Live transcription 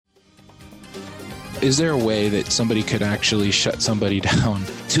Is there a way that somebody could actually shut somebody down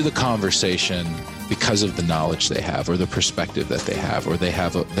to the conversation because of the knowledge they have, or the perspective that they have, or they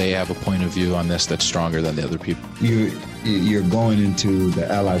have a point of view on this that's stronger than the other people? You're going into the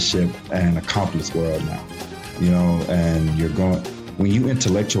allyship and accomplice world now, and when you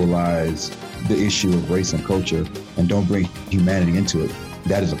intellectualize the issue of race and culture and don't bring humanity into it,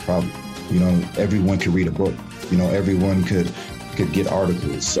 that is a problem. Everyone could read a book. Everyone could get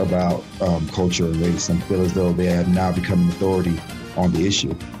articles about culture and race and feel as though they have now become an authority on the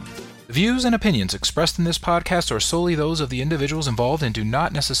issue. The views and opinions expressed in this podcast are solely those of the individuals involved and do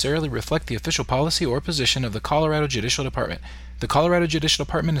not necessarily reflect the official policy or position of the Colorado Judicial Department. The Colorado Judicial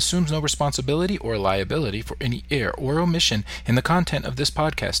Department assumes no responsibility or liability for any error or omission in the content of this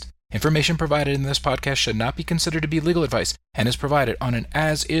podcast. Information provided in this podcast should not be considered to be legal advice and is provided on an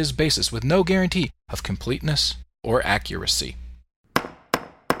as-is basis with no guarantee of completeness or accuracy.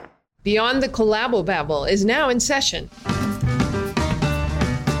 Beyond the Collabobabble is now in session.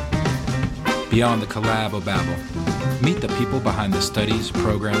 Beyond the Collabobabble, meet the people behind the studies,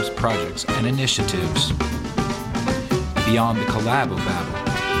 programs, projects, and initiatives. Beyond the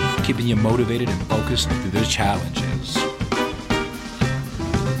Collabobabble, keeping you motivated and focused through the challenges.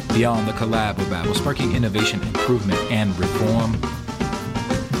 Beyond the Collabobabble, sparking innovation, improvement, and reform.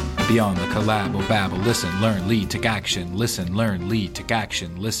 Beyond the Collabobabble, listen, learn, lead, take action. Listen, learn, lead, take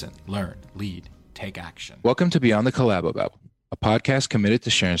action. Listen, learn, lead, take action. Welcome to Beyond the Collabobabble, a podcast committed to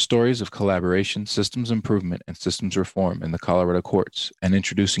sharing stories of collaboration, systems improvement, and systems reform in the Colorado courts, and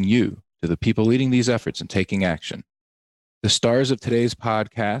introducing you to the people leading these efforts and taking action. The stars of today's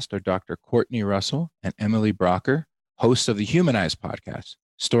podcast are Dr. Courtney Russell and Emily Braucher, hosts of the Humanize podcast,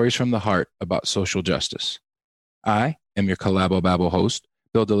 Stories from the Heart about Social Justice. I am your Collabobabble host,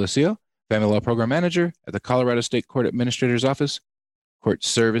 Bill Delisio, Family Law Program Manager at the Colorado State Court Administrator's Office, Court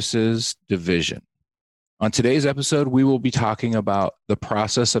Services Division. On today's episode, we will be talking about the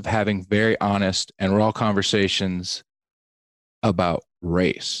process of having very honest and raw conversations about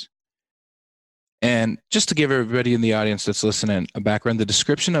race. And just to give everybody in the audience that's listening a background, the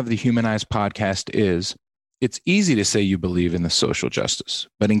description of the Humanize podcast is, it's easy to say you believe in the social justice,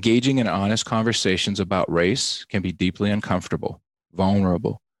 but engaging in honest conversations about race can be deeply uncomfortable,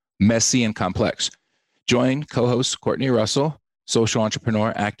 vulnerable, messy, and complex. Join co-host Courtney Russell, social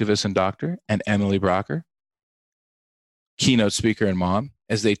entrepreneur, activist, and doctor, and Emily Braucher, keynote speaker and mom,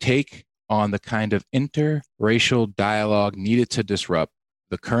 as they take on the kind of interracial dialogue needed to disrupt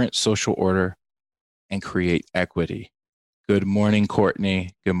the current social order and create equity. Good morning,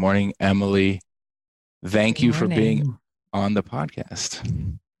 Courtney. Good morning, Emily. Thank you for being on the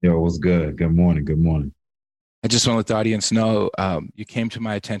podcast. Yo, what's good? Good morning. Good morning. I just want to let the audience know you came to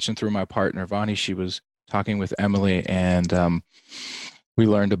my attention through my partner, Vani. She was talking with Emily, and we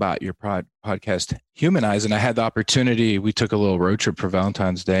learned about your podcast, Humanize, and I had the opportunity. We took a little road trip for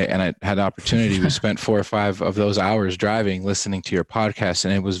Valentine's Day, and I had the opportunity. We spent 4 or 5 of those hours driving, listening to your podcast,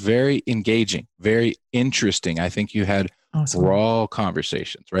 and it was very engaging, very interesting. I think you had raw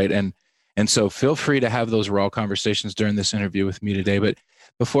conversations, right? And so feel free to have those raw conversations during this interview with me today. But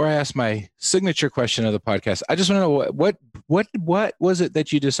before I ask my signature question of the podcast, I just want to know what was it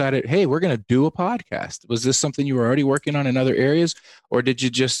that you decided, hey, we're going to do a podcast? Was this something you were already working on in other areas, or did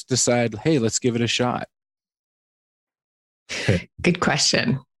you just decide, hey, let's give it a shot? Good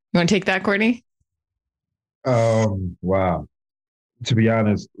question. You want to take that, Courtney? Wow. To be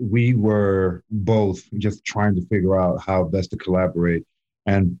honest, we were both just trying to figure out how best to collaborate.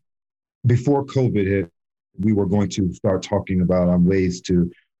 And before COVID hit, we were going to start talking about ways to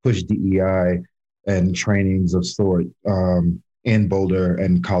push DEI and trainings of sort in Boulder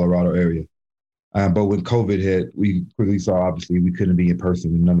and Colorado area. But when COVID hit, we quickly saw, obviously, we couldn't be in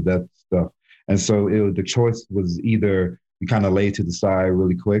person and none of that stuff. And so the choice was either we kind of lay it to the side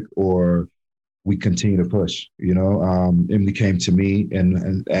really quick or we continue to push, and we came to me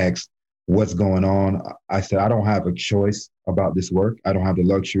and asked, what's going on? I said, I don't have a choice about this work. I don't have the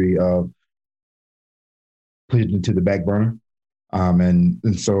luxury of putting it to the back burner.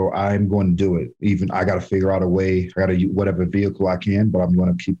 And so I'm going to do it. Even I got to figure out a way, I got to use whatever vehicle I can, but I'm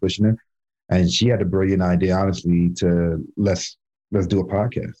going to keep pushing it. And she had a brilliant idea, honestly, to let's do a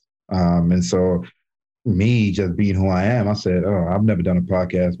podcast. And so me just being who I am, I said, oh, I've never done a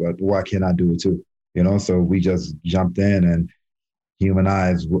podcast, but why can't I do it too? So we just jumped in, and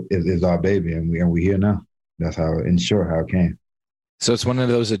Humanize is our baby, and we're here now. That's how it came. So it's one of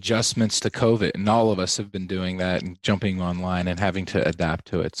those adjustments to COVID, and all of us have been doing that and jumping online and having to adapt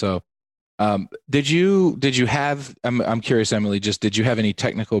to it. So Did you have, I'm curious, Emily, just did you have any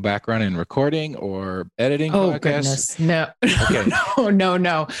technical background in recording or editing Oh, podcasts? goodness. No, Okay.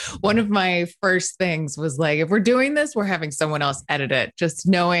 no. One of my first things was like, if we're doing this, we're having someone else edit it. Just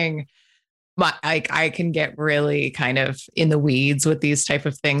knowing I can get really kind of in the weeds with these type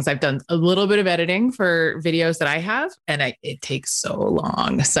of things. I've done a little bit of editing for videos that I have, and it takes so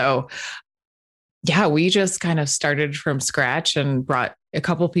long. So yeah, we just kind of started from scratch and brought a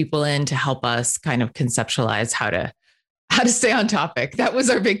couple people in to help us kind of conceptualize how to stay on topic. That was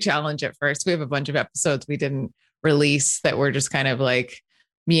our big challenge at first. We have a bunch of episodes we didn't release that were just kind of like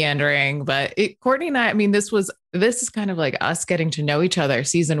meandering. But Courtney and I mean, this is kind of like us getting to know each other.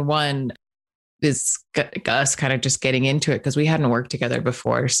 Season 1 is us kind of just getting into it because we hadn't worked together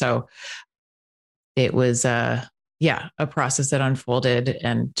before. So it was a process that unfolded,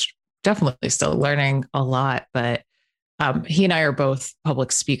 and definitely still learning a lot. But he and I are both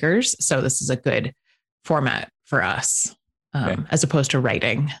public speakers, so this is a good format for us, as opposed to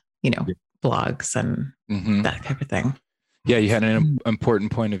writing, blogs and that type of thing. Yeah, you had an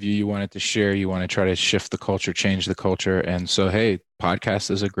important point of view you wanted to share. You want to try to shift the culture, change the culture. And so, hey,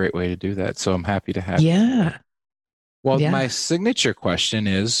 podcast is a great way to do that. So I'm happy to have you. Well, my signature question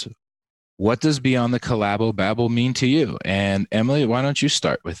is, what does Beyond the Collabo Babble mean to you? And Emily, why don't you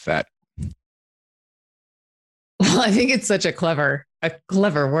start with that? Well, I think it's such a clever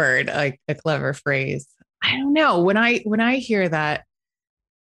word, like a clever phrase. I don't know. When I hear that,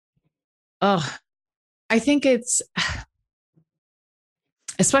 I think it's,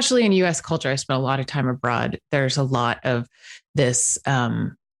 especially in US culture, I spent a lot of time abroad. There's a lot of this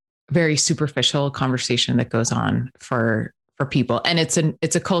very superficial conversation that goes on for people. And it's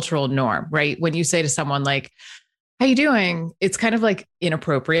a cultural norm, right? When you say to someone like, how you doing? It's kind of like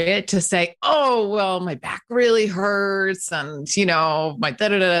inappropriate to say, oh, well, my back really hurts. And, my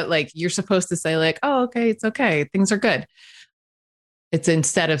da-da-da, like you're supposed to say like, oh, okay, it's okay. Things are good. It's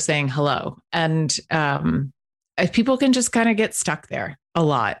instead of saying hello. And people can just kind of get stuck there a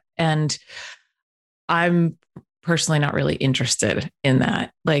lot. And I'm personally not really interested in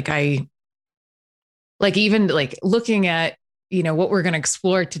that. Even looking at, what we're going to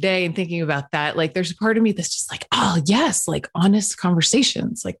explore today and thinking about that, like there's a part of me that's just like, oh yes, like honest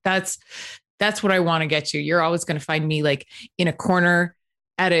conversations. Like that's what I want to get to. You're always going to find me like in a corner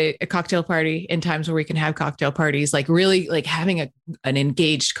at a cocktail party in times where we can have cocktail parties, like really like having an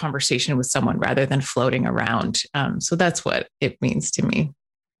engaged conversation with someone rather than floating around. So that's what it means to me.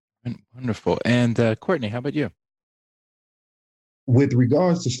 Wonderful. And Courtney, how about you? With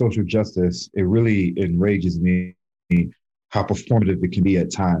regards to social justice, it really enrages me how performative it can be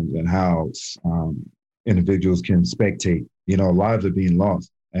at times and how individuals can spectate. Lives are being lost.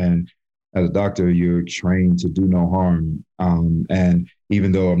 And as a doctor, you're trained to do no harm. And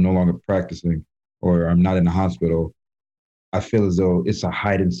even though I'm no longer practicing or I'm not in the hospital, I feel as though it's a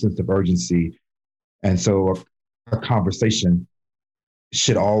heightened sense of urgency. And so a conversation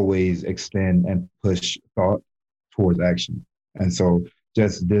should always extend and push thought towards action. And so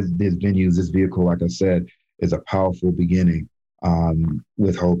just this venues, this vehicle, like I said, is a powerful beginning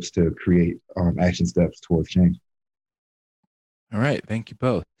with hopes to create action steps towards change. All right. Thank you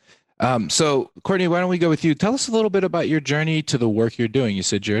both. So, Courtney, why don't we go with you? Tell us a little bit about your journey to the work you're doing. You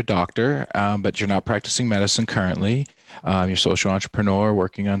said you're a doctor, but you're not practicing medicine currently. You're a social entrepreneur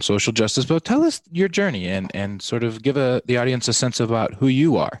working on social justice. But tell us your journey and sort of give the audience a sense about who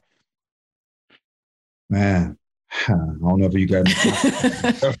you are. Man, I don't know if you guys.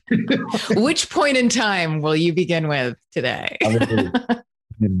 Which point in time will you begin with today?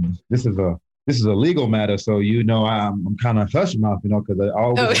 This is a legal matter, so I'm kind of hush mouth, because I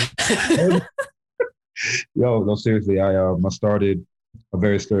always. No, seriously, I started a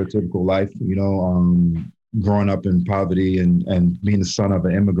very stereotypical life, growing up in poverty and being the son of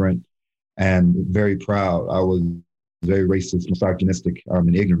an immigrant, and very proud. I was very racist, misogynistic,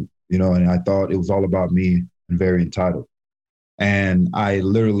 and ignorant, and I thought it was all about me. Very entitled. And I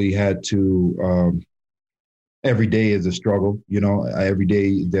literally had to, every day is a struggle, every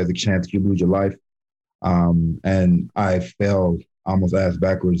day there's a chance you lose your life. And I fell almost ass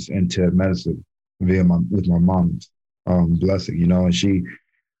backwards into medicine with my mom's blessing, and she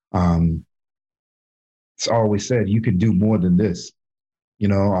always said, you can do more than this.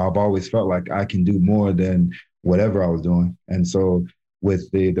 I've always felt like I can do more than whatever I was doing. And so with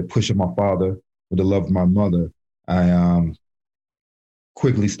the push of my father, with the love of my mother, I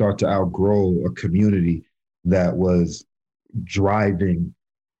quickly start to outgrow a community that was driving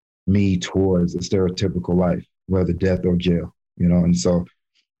me towards a stereotypical life, whether death or jail, And so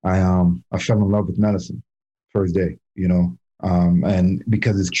I fell in love with medicine first day, and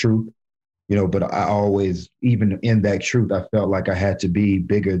because it's true, but I always, even in that truth, I felt like I had to be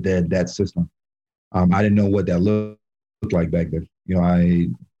bigger than that system. I didn't know what that looked like back then. I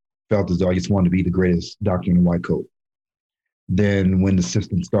felt as though I just wanted to be the greatest doctor in a white coat. Then when the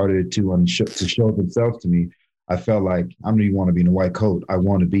system started to show themselves to me, I felt like I don't even want to be in a white coat. I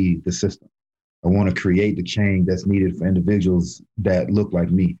want to be the system. I want to create the change that's needed for individuals that look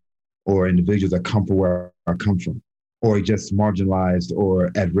like me, or individuals that come from where I come from, or just marginalized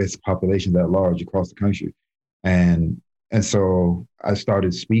or at-risk populations at large across the country. And so I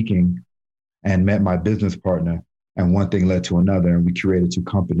started speaking and met my business partner, and one thing led to another, and we created two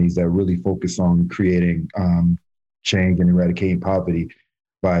companies that really focus on creating change and eradicating poverty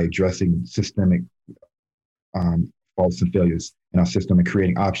by addressing systemic faults and failures in our system and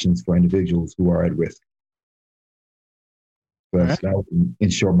creating options for individuals who are at risk. So that was, in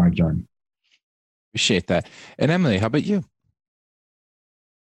short, my journey. Appreciate that. And Emily, how about you?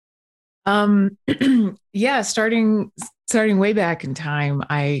 Yeah, starting way back in time,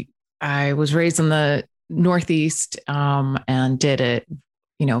 I was raised in the Northeast, and did it,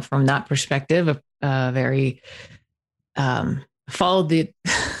 from that perspective, very followed the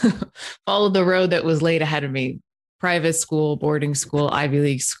followed the road that was laid ahead of me. Private school, boarding school, Ivy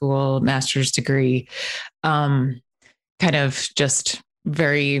League school, master's degree, kind of just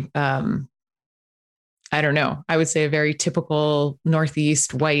very, I don't know, I would say a very typical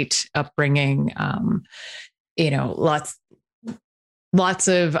Northeast white upbringing. Lots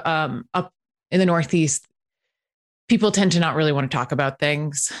of, up in the Northeast, people tend to not really want to talk about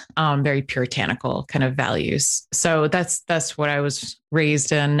things, very puritanical kind of values. So that's what I was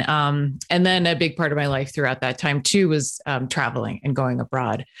raised in. And then a big part of my life throughout that time too was traveling and going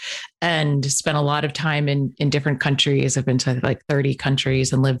abroad, and spent a lot of time in different countries. I've been to like 30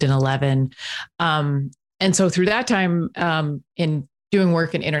 countries and lived in 11. And so through that time, in doing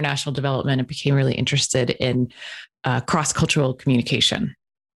work in international development, I became really interested in cross-cultural communication.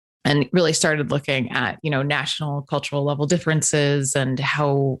 And really started looking at, national cultural level differences and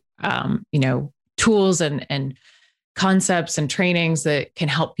how, tools and concepts and trainings that can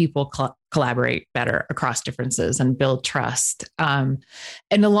help people collaborate better across differences and build trust. And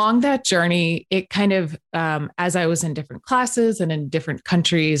along that journey, it kind of, as I was in different classes and in different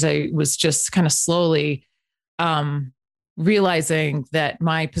countries, I was just kind of slowly realizing that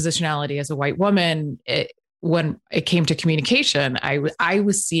my positionality as a white woman, when it came to communication, I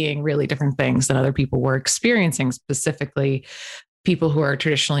was seeing really different things than other people were experiencing, specifically people who are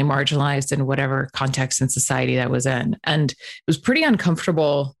traditionally marginalized in whatever context in society that was in. And it was pretty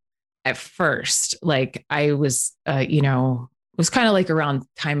uncomfortable at first. Like I was, it was kind of like around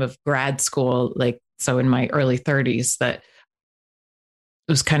time of grad school, so in my early 30s, that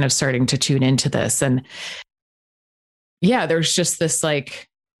it was kind of starting to tune into this. And yeah, there's just this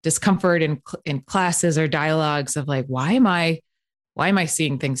discomfort in classes or dialogues of why am I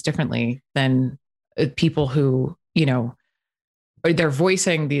seeing things differently than people who, they're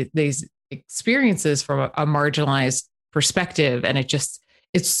voicing these experiences from a marginalized perspective. And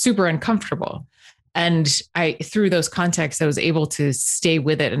it's super uncomfortable. And through those contexts, I was able to stay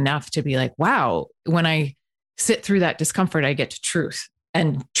with it enough to be like, wow, when I sit through that discomfort, I get to truth,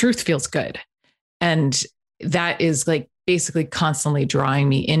 and truth feels good. And that is basically constantly drawing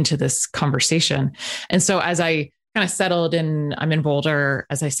me into this conversation. And so as I kind of I'm in Boulder,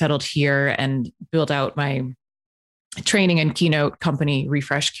 as I settled here and built out my training and keynote company,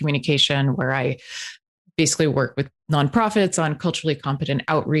 Refresh Communication, where I basically work with nonprofits on culturally competent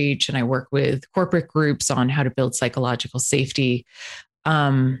outreach, and I work with corporate groups on how to build psychological safety.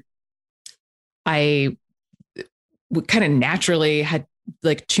 I kind of naturally had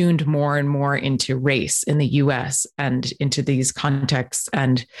tuned more and more into race in the US and into these contexts.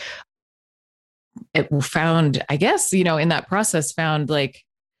 And it found, I guess, in that process found I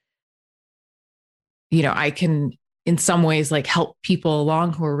can in some ways help people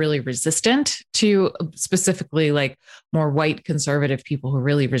along who are really resistant to, specifically more white conservative people who are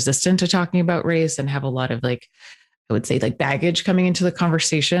really resistant to talking about race and have a lot of I would say baggage coming into the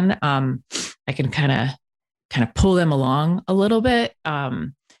conversation. I can kind of pull them along a little bit.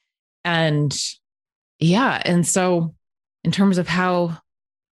 And so in terms of how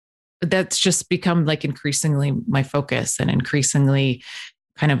that's just become increasingly my focus, and increasingly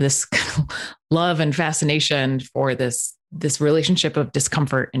kind of this love and fascination for this relationship of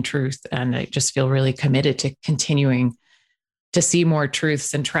discomfort and truth. And I just feel really committed to continuing to see more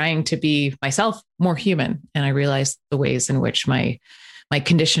truths and trying to be myself more human. And I realized the ways in which my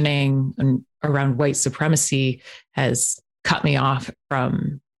conditioning around white supremacy has cut me off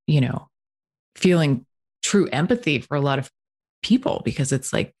from, feeling true empathy for a lot of people, because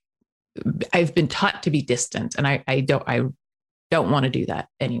it's I've been taught to be distant, and I don't want to do that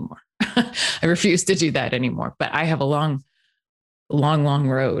anymore. I refuse to do that anymore. But I have a long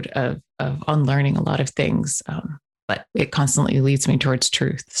road of unlearning a lot of things. But it constantly leads me towards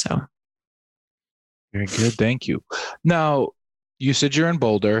truth. So very good. Thank you. Now, you said you're in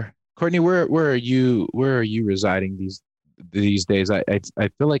Boulder. Courtney, where are you residing these days? I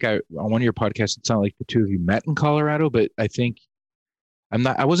feel like on one of your podcasts, it sounded like the two of you met in Colorado, but I think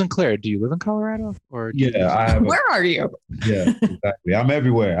I wasn't clear. Do you live in Colorado or? Yeah. Where are you? Yeah, exactly. I'm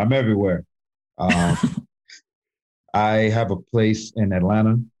everywhere. I have a place in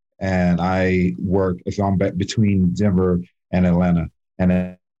Atlanta, and I work. So I'm back between Denver and Atlanta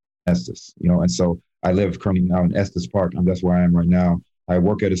and Estes, and so I live currently now in Estes Park, and that's where I am right now. I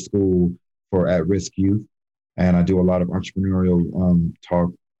work at a school for at-risk youth, and I do a lot of entrepreneurial talk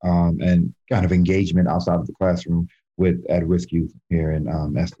and kind of engagement outside of the classroom with at-risk youth here in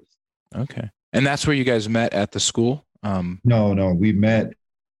Estes. Okay. And that's where you guys met at the school? No, we met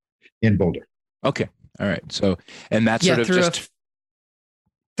in Boulder. Okay. All right. So, and that's sort of just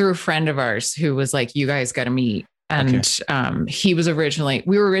through a friend of ours who was like, you guys got to meet. And we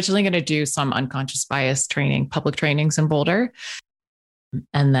were originally going to do some unconscious bias training, public trainings in Boulder.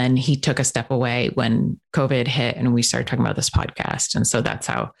 And then he took a step away when COVID hit, and we started talking about this podcast. And so that's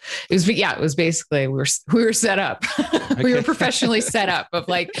how it was. Yeah, it was basically, we were set up. Okay. We were professionally set up of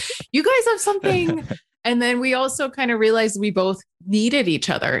like, you guys have something. And then we also kind of realized we both needed each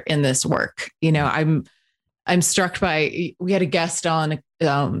other in this work. I'm struck by, we had a guest on.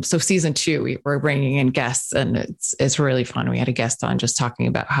 So season 2, we were bringing in guests, and it's really fun. We had a guest on just talking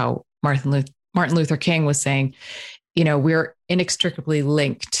about how Martin Luther King was saying, we're inextricably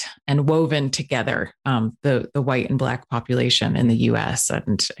linked and woven together, the white and Black population in the US.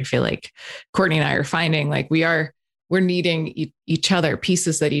 And I feel like Courtney and I are finding like we're needing each other,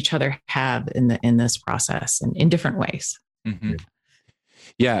 pieces that each other have in this process and in different ways. Mm-hmm.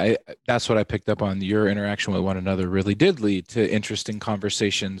 Yeah, that's what I picked up on. Your interaction with one another really did lead to interesting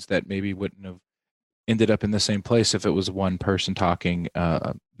conversations that maybe wouldn't have ended up in the same place if it was one person talking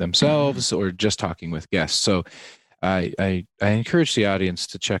themselves or just talking with guests. So I encourage the audience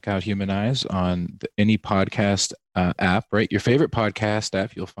to check out Humanize on any podcast app, right? Your favorite podcast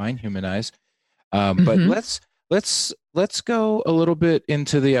app, you'll find Humanize. But let's go a little bit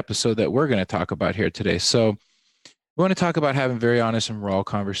into the episode that we're going to talk about here today. So we want to talk about having very honest and raw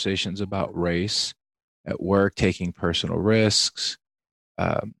conversations about race at work, taking personal risks,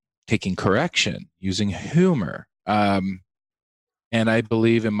 taking correction, using humor. And I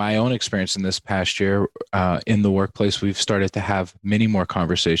believe in my own experience in this past year in the workplace, we've started to have many more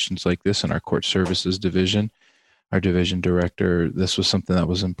conversations like this in our court services division. Our division director, this was something that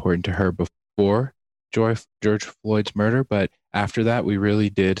was important to her before George Floyd's murder. But after that, we really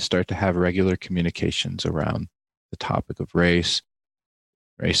did start to have regular communications around the topic of racism.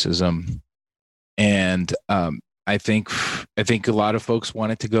 And I think a lot of folks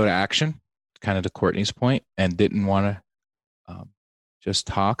wanted to go to action, kind of to Courtney's point, and didn't want to just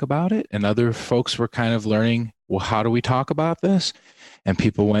talk about it. And other folks were kind of learning, well, how do we talk about this? And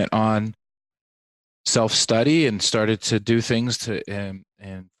people went on self-study and started to do things to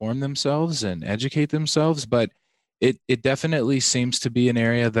inform themselves and educate themselves. But it definitely seems to be an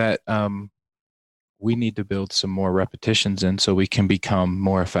area that we need to build some more repetitions in so we can become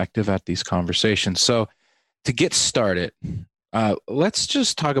more effective at these conversations. So to get started, let's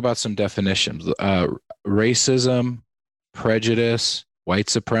just talk about some definitions. Racism, prejudice,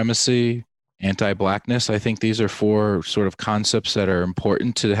 white supremacy, anti-Blackness. I think these are 4 sort of concepts that are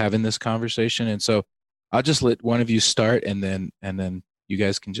important to have in this conversation. And so I'll just let one of you start, and then you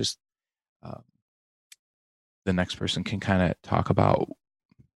guys can just, the next person can kind of talk about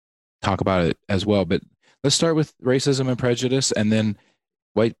it as well. But let's start with racism and prejudice, and then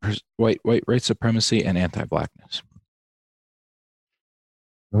white supremacy and anti-Blackness.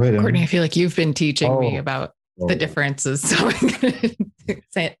 Courtney, I feel like you've been teaching me about the differences, so I'm going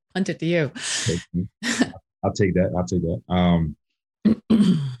to punt it to you. I'll take that.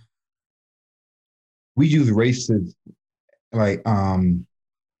 We use racism like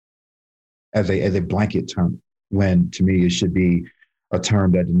as a blanket term, when to me it should be a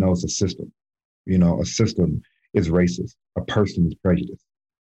term that denotes a system. A system is racist. A person is prejudiced.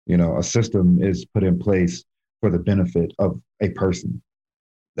 A system is put in place for the benefit of a person.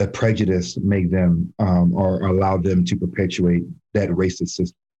 That prejudice make them or allow them to perpetuate that racist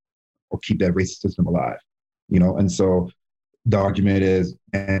system or keep that racist system alive. And so the argument is,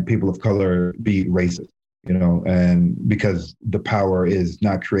 and people of color be racist, and because the power is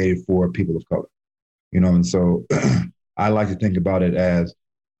not created for people of color, and so I like to think about it as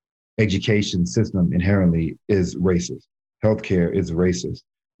education system inherently is racist. Healthcare is racist.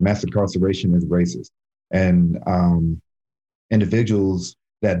 Mass incarceration is racist. And individuals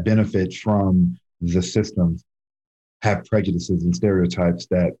that benefit from the systems have prejudices and stereotypes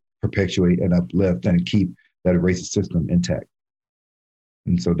that perpetuate and uplift and keep that racist system intact.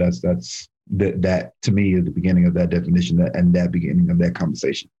 And so that to me is the beginning of that definition and that beginning of that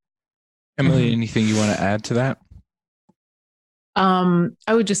conversation. Emily, anything you want to add to that? I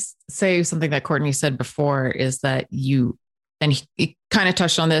would just say something that Courtney said before is that he kind of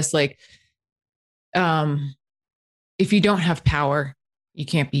touched on this, like, if you don't have power, you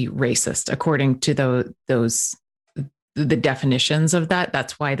can't be racist according to the definitions of that.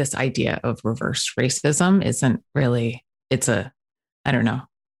 That's why this idea of reverse racism isn't really, I don't know.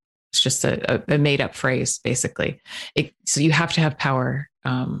 It's just a made up phrase, basically. So you have to have power.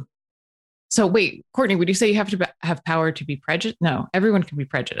 So wait, Courtney, would you say you have to have power to be prejudiced? No, everyone can be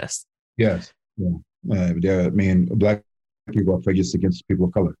prejudiced. Yes. Yeah. Black people are prejudiced against people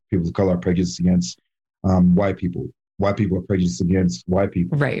of color. People of color are prejudiced against white people. White people are prejudiced against white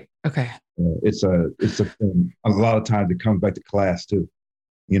people. Right. Okay. It's a thing. A lot of times it comes back to class too,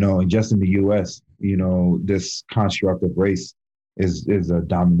 and just in the U.S., this construct of race is a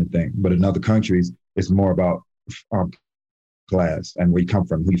dominant thing. But in other countries, it's more about class and where you come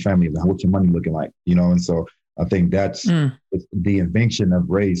from, who your family is, and what's your money looking like, And so I think that's the invention of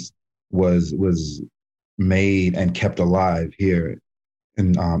race was made and kept alive here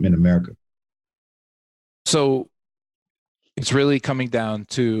in America. So it's really coming down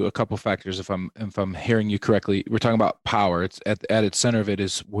to a couple factors. If I'm hearing you correctly, we're talking about power. It's at its center of it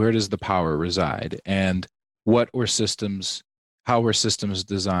is, where does the power reside, and how were systems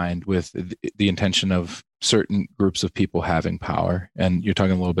designed with the intention of certain groups of people having power? And you're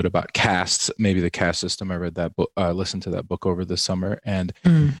talking a little bit about castes, maybe the caste system. I read that book, listened to that book over the summer, and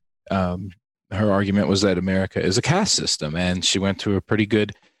her argument was that America is a caste system, and she went through a pretty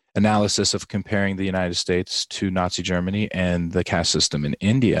good analysis of comparing the United States to Nazi Germany and the caste system in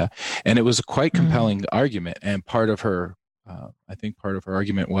India. And it was a quite compelling argument. And part of her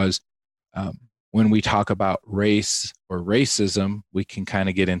argument was, when we talk about race or racism, we can kind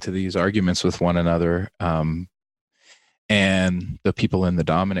of get into these arguments with one another. And the people in the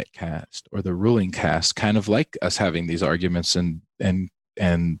dominant caste or the ruling caste kind of like us having these arguments and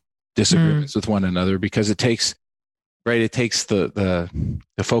disagreements with one another, because it takes the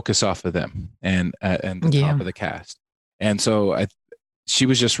focus off of them and the top of the cast. And so she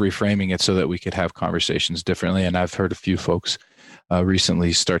was just reframing it so that we could have conversations differently. And I've heard a few folks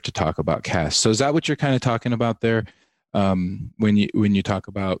recently start to talk about caste. So is that what you're kind of talking about there? When you talk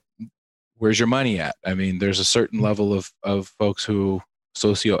about where's your money at? I mean, there's a certain level of folks who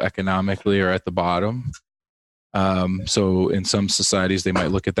socioeconomically are at the bottom. So in some societies, they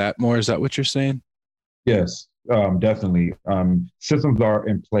might look at that more. Is that what you're saying? Yes, definitely. Systems are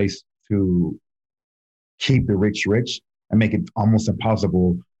in place to keep the rich and make it almost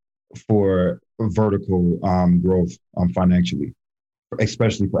impossible for vertical growth financially,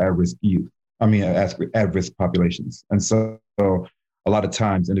 especially for at-risk youth. At-risk populations. And so a lot of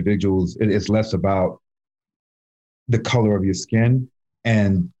times individuals, it's less about the color of your skin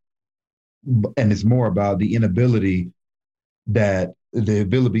and it's more about the inability how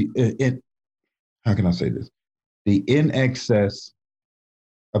can I say this? The in excess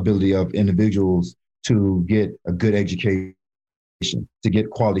ability of individuals to get a good education, to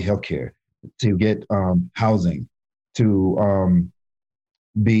get quality healthcare, to get housing, to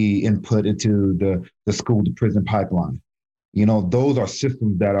be input into the school to prison pipeline. Those are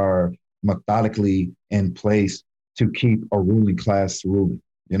systems that are methodically in place to keep a ruling class ruling.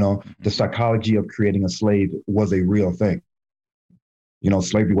 The psychology of creating a slave was a real thing.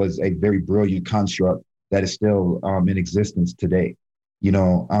 Slavery was a very brilliant construct that is still in existence today.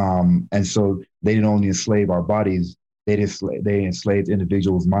 And so they didn't only enslave our bodies, they enslaved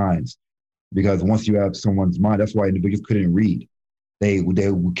individuals' minds. Because once you have someone's mind, that's why individuals couldn't read. They would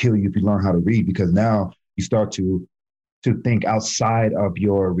kill you if you learn how to read, because now you start to think outside of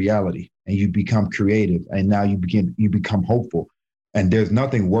your reality and you become creative, and now you become hopeful. And there's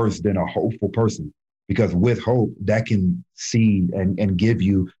nothing worse than a hopeful person, because with hope, that can seed and give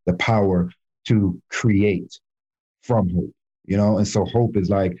you the power to create from hope, And so hope is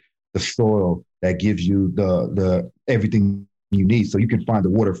like the soil that gives you the everything you need. So you can find the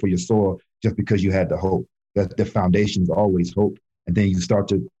water for your soil just because you had the hope. That the foundation is always hope. And then you start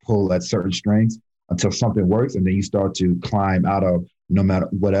to pull at certain strings until something works. And then you start to climb out of no matter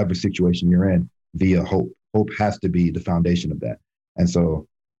whatever situation you're in via hope. Hope has to be the foundation of that. And so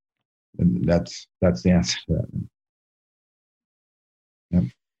that's the answer to that. Yeah.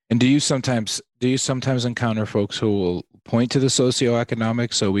 And do you sometimes encounter folks who will point to the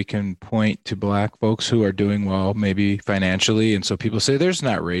socioeconomic, so we can point to Black folks who are doing well, maybe financially, and so people say there's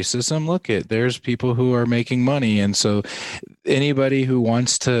not racism. Look at there's people who are making money, and so anybody who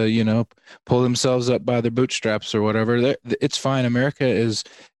wants to, pull themselves up by their bootstraps or whatever, it's fine. America is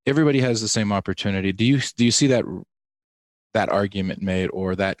everybody has the same opportunity. Do you see that argument made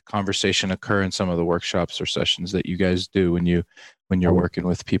or that conversation occur in some of the workshops or sessions that you guys do when you're working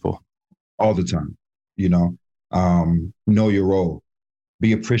with people? All the time, know your role,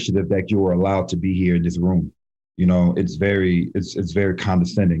 be appreciative that you are allowed to be here in this room. It's very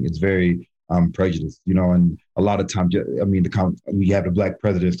condescending. It's very prejudiced, and a lot of times, we have a Black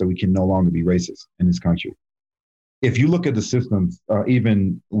president, so we can no longer be racist in this country. If you look at the systems,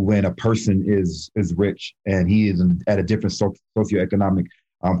 even when a person is rich and he is at a different socioeconomic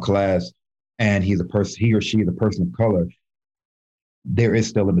class, and he or she is a person of color, there is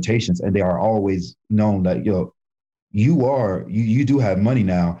still limitations, and they are always known that you do have money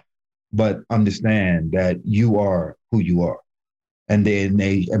now, but understand that you are who you are. And then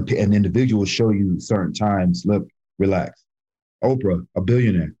an individual will show you certain times, look, relax. Oprah, a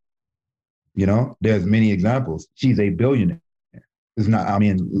billionaire. There's many examples. She's a billionaire. It's not,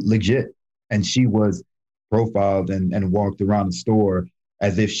 legit. And she was profiled and walked around the store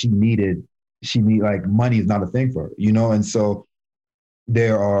as if like money is not a thing for her, And so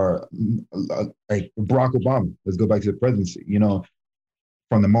there are like Barack Obama, let's go back to the presidency,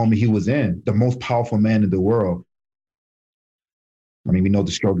 from the moment he was in, the most powerful man in the world. We know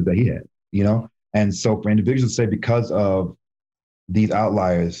the struggles that he had, And so for individuals to say, because of these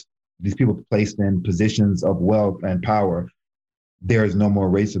outliers, these people placed in positions of wealth and power, there is no more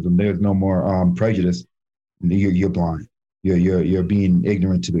racism, there's no more prejudice, you're blind. You're being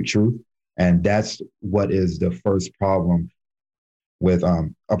ignorant to the truth. And that's what is the first problem with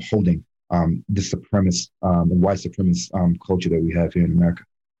upholding the supremacist and white supremacist culture that we have here in America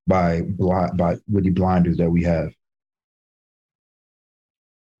with the blinders that we have.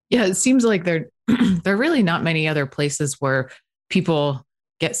 Yeah, it seems like there are really not many other places where people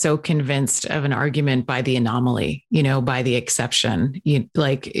get so convinced of an argument by the anomaly, by the exception.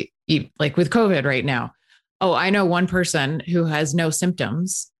 Like with COVID right now. Oh, I know one person who has no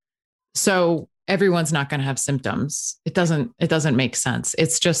symptoms, so everyone's not going to have symptoms. It doesn't make sense.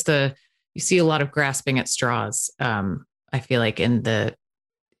 It's just you see a lot of grasping at straws. I feel like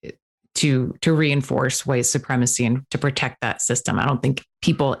to reinforce white supremacy and to protect that system. I don't think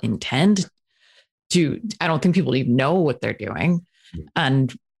people intend to. I don't think people even know what they're doing,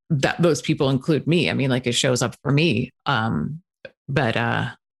 and that those people include me. It shows up for me,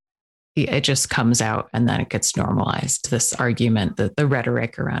 but it just comes out and then it gets normalized. This argument, the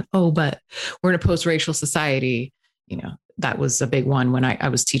rhetoric around, but we're in a post-racial society. That was a big one when I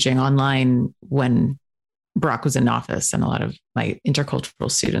was teaching online when Barack was in office, and a lot of my intercultural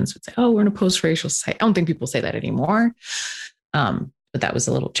students would say, we're in a post-racial society. I don't think people say that anymore. But that was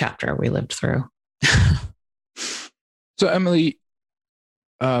a little chapter we lived through. So Emily,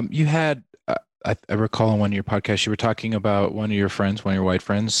 you had, I recall on one of your podcasts, you were talking about one of your white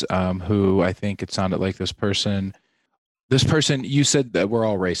friends, who I think it sounded like this person, you said that we're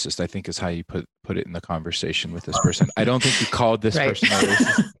all racist, I think is how you put it in the conversation with this person. I don't think you called this person a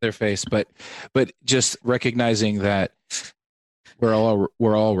racist to their face, but just recognizing that we're all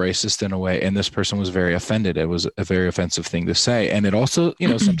racist in a way. And this person was very offended. It was a very offensive thing to say. And it also,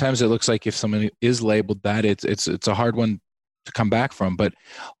 sometimes it looks like if someone is labeled that, it's a hard one to come back from. But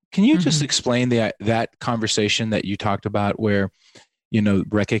can you just explain that conversation that you talked about where,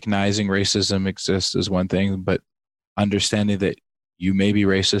 recognizing racism exists is one thing, but understanding that you may be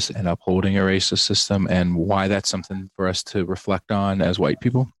racist and upholding a racist system, and why that's something for us to reflect on as white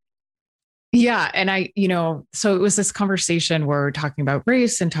people? Yeah. And so it was this conversation where we're talking about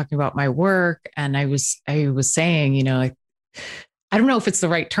race and talking about my work. And I was saying, I don't know if it's the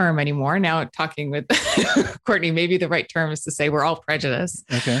right term anymore. Now talking with Courtney, maybe the right term is to say we're all prejudiced.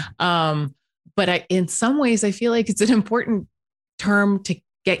 Okay. But in some ways, I feel like it's an important term to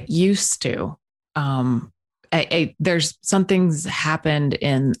get used to. There's some things happened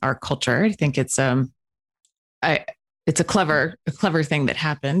in our culture. I think it's a clever thing that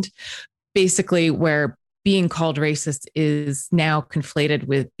happened, basically, where being called racist is now conflated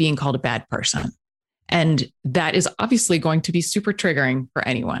with being called a bad person. And that is obviously going to be super triggering for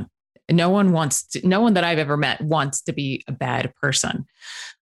anyone. No one that I've ever met wants to be a bad person.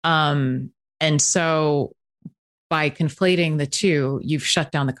 And so by conflating the two, you've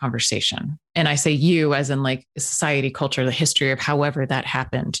shut down the conversation. And I say you as in like society, culture, the history of however that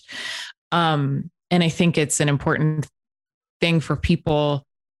happened. And I think it's an important thing for people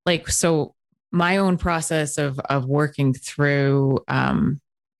like, so my own process of working through,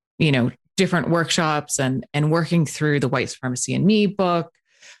 different workshops and working through the White Supremacy in Me book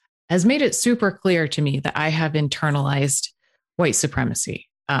has made it super clear to me that I have internalized white supremacy,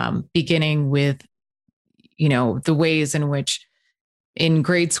 beginning with, the ways in which in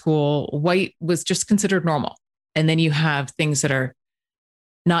grade school, white was just considered normal. And then you have things that are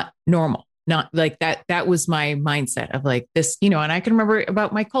not normal, not like that. That was my mindset of like this, and I can remember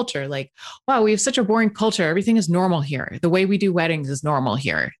about my culture, like, wow, we have such a boring culture. Everything is normal here. The way we do weddings is normal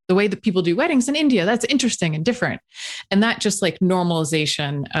here. The way that people do weddings in India, that's interesting and different. And that just like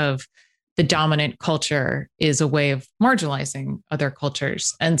normalization of the dominant culture is a way of marginalizing other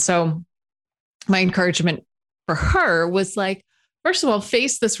cultures. And so my encouragement for her was like, first of all,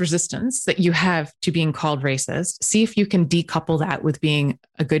 face this resistance that you have to being called racist. See if you can decouple that with being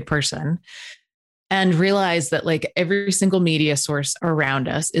a good person, and realize that like every single media source around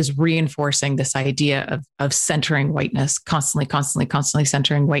us is reinforcing this idea of centering whiteness, constantly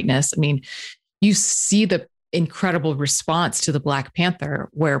centering whiteness. I mean, you see the incredible response to the Black Panther,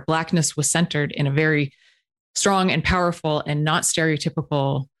 where Blackness was centered in a very strong and powerful and not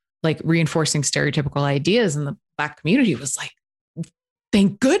stereotypical, like reinforcing stereotypical ideas. And the Black community was like,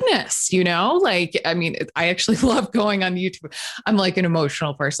 thank goodness, like, I mean, I actually love going on YouTube. I'm like an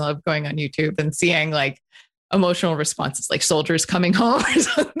emotional person. I love going on YouTube and seeing like emotional responses, like soldiers coming home or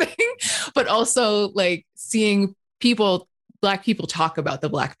something, but also like seeing Black people talk about the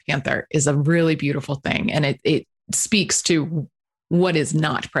Black Panther is a really beautiful thing. And it speaks to what is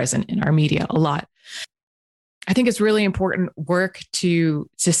not present in our media a lot. I think it's really important work to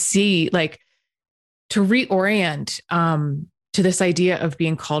see, like, to reorient, to this idea of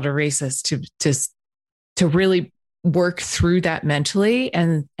being called a racist, to really work through that mentally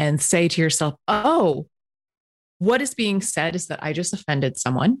and say to yourself, oh, what is being said is that I just offended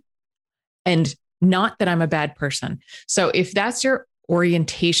someone and not that I'm a bad person. So if that's your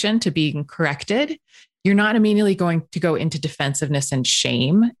orientation to being corrected, you're not immediately going to go into defensiveness and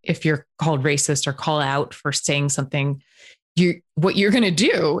shame if you're called racist or call out for saying something. What you're going to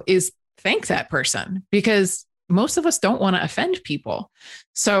do is thank that person, because most of us don't want to offend people.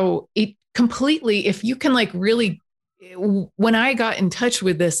 So it completely, if you can like really, when I got in touch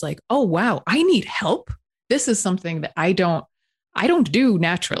with this, like, oh, wow, I need help. This is something that I don't do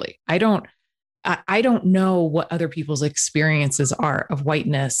naturally. I don't know what other people's experiences are of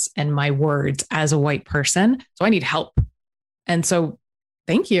whiteness and my words as a white person. So I need help. And so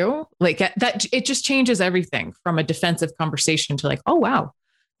thank you. Like that, it just changes everything from a defensive conversation to like, oh, wow,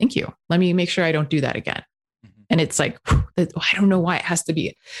 thank you. Let me make sure I don't do that again. And it's like, I don't know why it has to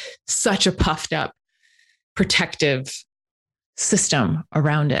be such a puffed up, protective system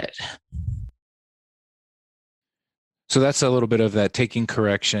around it. So that's a little bit of that taking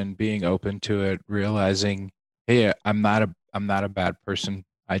correction, being open to it, realizing, hey, I'm not a bad person.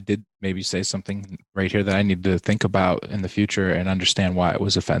 I did maybe say something right here that I need to think about in the future and understand why it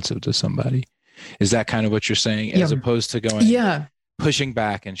was offensive to somebody. Is that kind of what you're saying? As opposed to going, pushing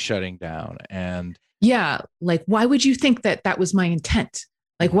back and shutting down and. Yeah. Like, why would you think that was my intent?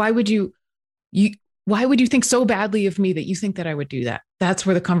 Like, why would you think so badly of me that you think that I would do that? That's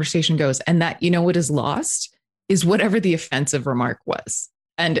where the conversation goes. And that, what is lost is whatever the offensive remark was,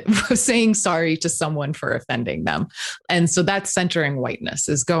 and saying sorry to someone for offending them. And so that's centering whiteness,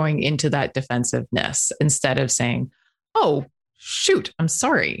 is going into that defensiveness instead of saying, oh, shoot, I'm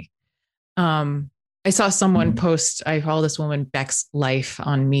sorry. I saw someone post, I follow this woman, Beck's Life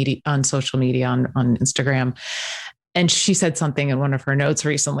on social media, on Instagram. And she said something in one of her notes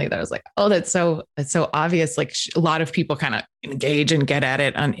recently that I was like, oh, that's so obvious. Like a lot of people kind of engage and get at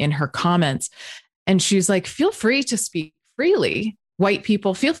it in her comments. And she's like, feel free to speak freely. White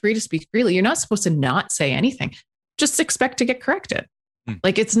people, feel free to speak freely. You're not supposed to not say anything. Just expect to get corrected.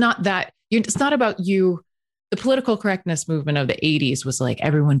 Like, it's not about you. The political correctness movement of the 80s was like,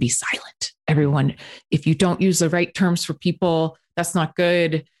 everyone be silent. Everyone, if you don't use the right terms for people, that's not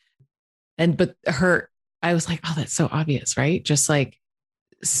good. I was like, oh, that's so obvious, right? Just like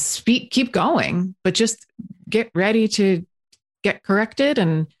speak, keep going, but just get ready to get corrected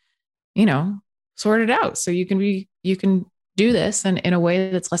and, sort it out. So you can do this and in a way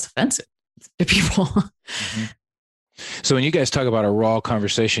that's less offensive to people. Mm-hmm. So when you guys talk about a raw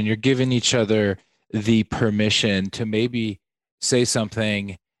conversation, you're giving each other the permission to maybe say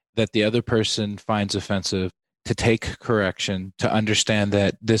something that the other person finds offensive, to take correction, to understand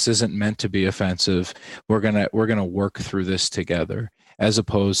that this isn't meant to be offensive. We're going to work through this together. as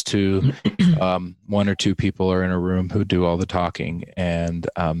opposed to one or two people are in a room who do all the talking, and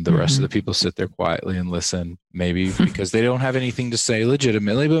the rest of the people sit there quietly and listen, maybe because they don't have anything to say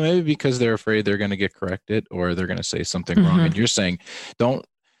legitimately, but maybe because they're afraid they're going to get corrected or they're going to say something wrong. And you're saying, don't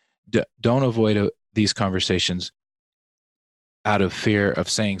avoid these conversations out of fear of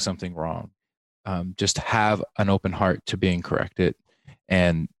saying something wrong. Just have an open heart to being corrected.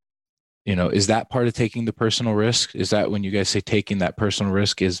 And, is that part of taking the personal risk? Is that when you guys say taking that personal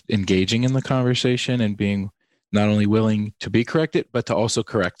risk is engaging in the conversation and being not only willing to be corrected, but to also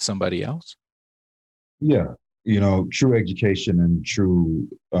correct somebody else? Yeah. True education and true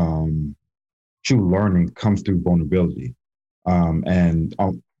learning comes through vulnerability. And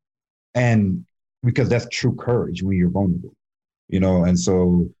because that's true courage when you're vulnerable, and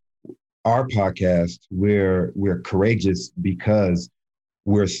so our podcast, we're courageous because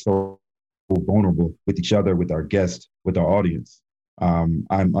we're so vulnerable with each other, with our guests, with our audience. I'm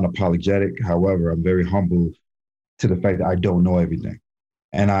unapologetic. However, I'm very humble to the fact that I don't know everything.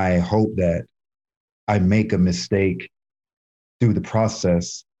 And I hope that I make a mistake through the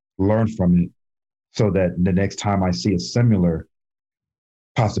process, learn from it, so that the next time I see a similar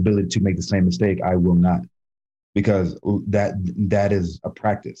possibility to make the same mistake, I will not. Because that is a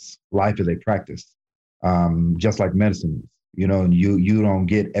practice. Life is a practice, just like medicine is. You don't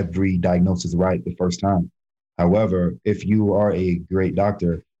get every diagnosis right the first time. However, if you are a great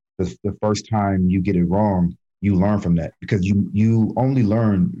doctor, the first time you get it wrong, you learn from that, because you only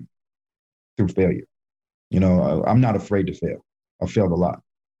learn through failure. I'm not afraid to fail. I've failed a lot,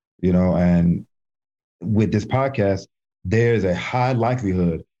 and with this podcast, there's a high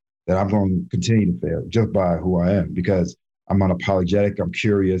likelihood that I'm going to continue to fail just by who I am, because I'm unapologetic. I'm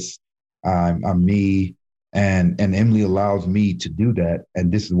curious. I'm me. And Emily allows me to do that. And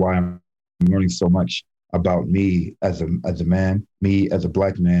this is why I'm learning so much about me as a man, me as a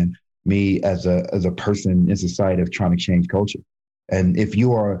Black man, me as a person in society of trying to change culture. And if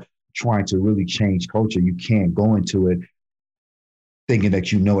you are trying to really change culture, you can't go into it thinking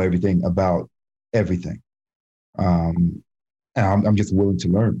that you know everything about everything. And I'm just willing to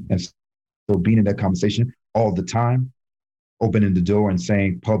learn. And so being in that conversation all the time, opening the door and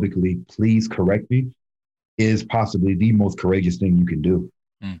saying publicly, please correct me, is possibly the most courageous thing you can do.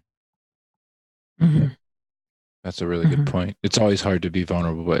 That's a really good point. It's always hard to be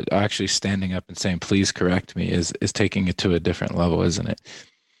vulnerable, but actually standing up and saying, please correct me is taking it to a different level, isn't it?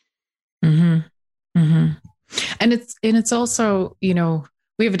 And it's also, we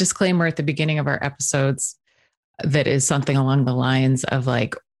have a disclaimer at the beginning of our episodes that is something along the lines of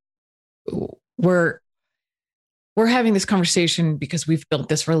like, we're having this conversation because we've built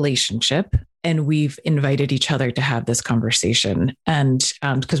this relationship and we've invited each other to have this conversation. And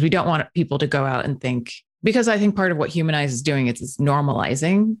because we don't want people to go out and think, because I think part of what Humanize is doing is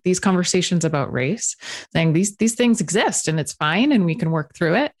normalizing these conversations about race, saying these things exist and it's fine and we can work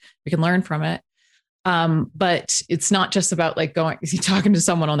through it. We can learn from it. But it's not just about like talking to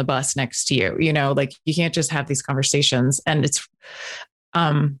someone on the bus next to you, like you can't just have these conversations. And it's,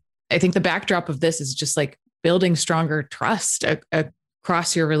 I think the backdrop of this is just like building stronger trust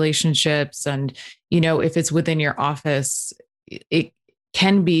across your relationships. And, if it's within your office, it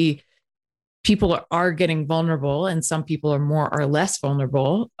can be, people are getting vulnerable and some people are more or less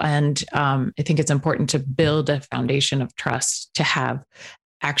vulnerable. And I think it's important to build a foundation of trust to have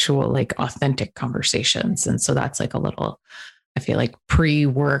actual like authentic conversations. And so that's like a little, I feel like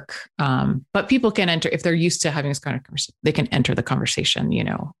pre-work, but people can enter, if they're used to having this kind of conversation, they can enter the conversation,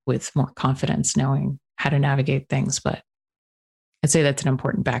 with more confidence, knowing how to navigate things. But I'd say that's an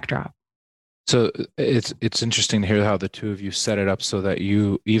important backdrop. So it's interesting to hear how the two of you set it up so that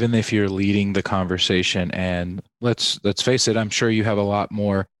you, even if you're leading the conversation, and let's face it, I'm sure you have a lot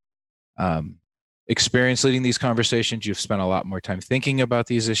more experience leading these conversations. You've spent a lot more time thinking about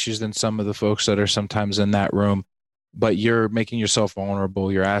these issues than some of the folks that are sometimes in that room, but you're making yourself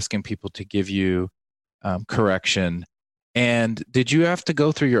vulnerable. You're asking people to give you correction. And did you have to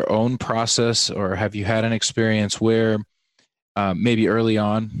go through your own process, or have you had an experience where maybe early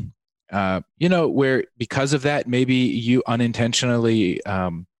on, where because of that, maybe you unintentionally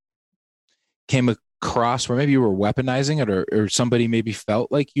came across where maybe you were weaponizing it, or somebody maybe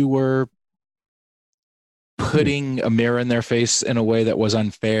felt like you were putting a mirror in their face in a way that was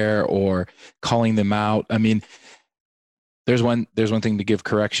unfair or calling them out? I mean, there's one thing to give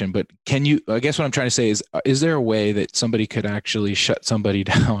correction, but I guess what I'm trying to say is there a way that somebody could actually shut somebody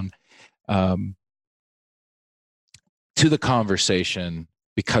down to the conversation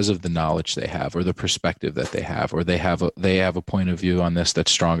because of the knowledge they have or the perspective that they have, or they have a point of view on this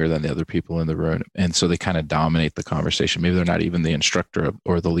that's stronger than the other people in the room. And so they kind of dominate the conversation. Maybe they're not even the instructor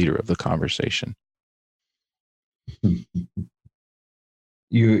or the leader of the conversation.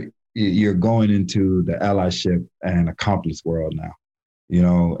 You're going into the allyship and accomplice world now, you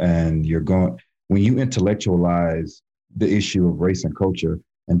know, and when you intellectualize the issue of race and culture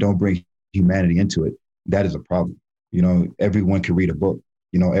and don't bring humanity into it, that is a problem. You know, everyone could read a book.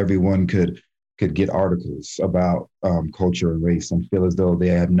 You know, everyone could get articles about culture and race and feel as though they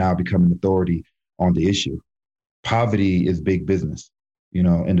have now become an authority on the issue. Poverty is big business. You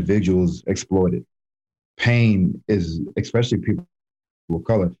know, individuals exploit it. Pain is, especially people of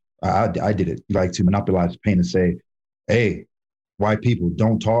color. I did it, like, to monopolize pain and say, hey, white people,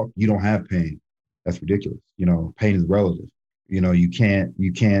 don't talk, you don't have pain. That's ridiculous. You know, pain is relative. You know, you can't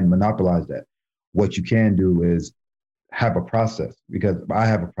monopolize that. What you can do is have a process, because I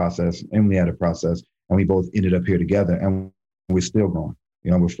have a process, Emily had a process, and we both ended up here together, and we're still going.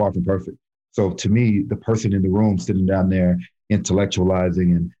 You know, we're far from perfect. So to me, the person in the room sitting down there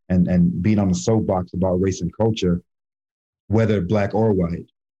intellectualizing and being on the soapbox about race and culture, whether black or white,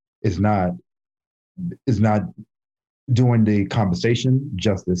 is not doing the conversation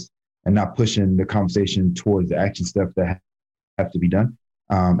justice and not pushing the conversation towards the action steps that have to be done,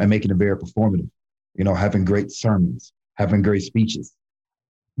 and making it very performative. You know, having great sermons, having great speeches.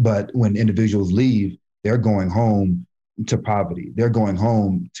 But when individuals leave, they're going home to poverty. They're going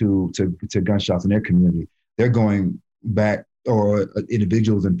home to gunshots in their community. They're going back, or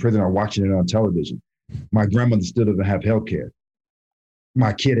individuals in prison are watching it on television. My grandmother still doesn't have health care.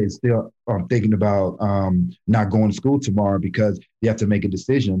 My kid is still thinking about not going to school tomorrow because you have to make a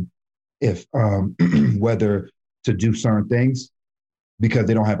decision if whether to do certain things because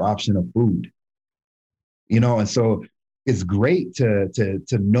they don't have option of food. You know, and so it's great to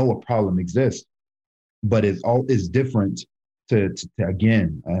know a problem exists, but it's different to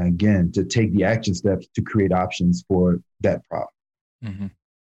again to take the action steps to create options for that problem. Mm-hmm.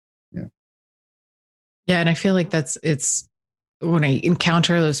 Yeah, and I feel like it's when I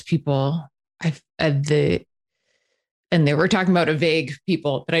encounter those people, and they were talking about a vague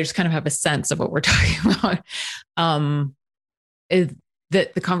people, but I just kind of have a sense of what we're talking about. Is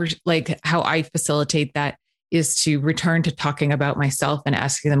that the conversation, like how I facilitate that, is to return to talking about myself and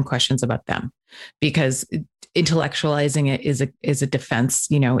asking them questions about them, because intellectualizing it is a defense.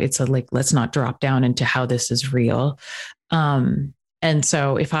 You know, it's like, let's not drop down into how this is real. And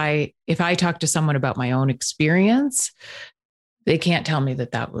so if I talk to someone about my own experience, they can't tell me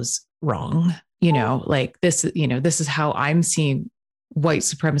that was wrong. You know, like this is how I'm seeing white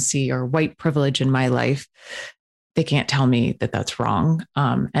supremacy or white privilege in my life. They can't tell me that that's wrong.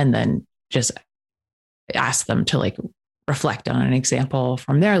 And then just ask them to like reflect on an example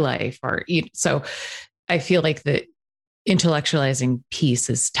from their life, so I feel like the intellectualizing piece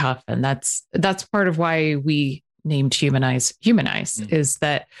is tough. And that's part of why we named Humanize, is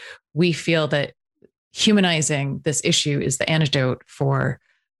that we feel that humanizing this issue is the antidote for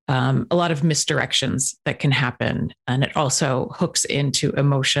a lot of misdirections that can happen. And it also hooks into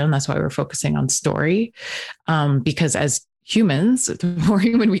emotion. That's why we're focusing on story. Because as humans, the more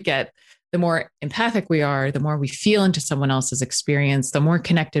human we get, the more empathic we are, the more we feel into someone else's experience, the more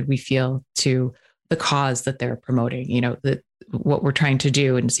connected we feel to the cause that they're promoting. You know, what we're trying to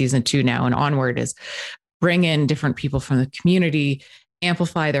do in season 2 now and onward is bring in different people from the community,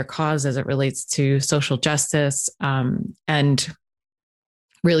 amplify their cause as it relates to social justice, and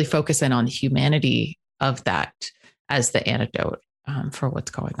really focus in on the humanity of that as the antidote for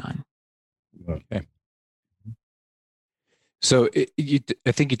what's going on. Okay. So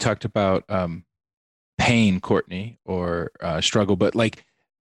I think you talked about pain, Courtney, or struggle, but like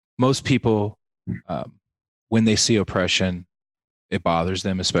most people, when they see oppression, it bothers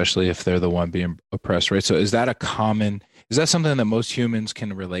them, especially if they're the one being oppressed, right? So is that something that most humans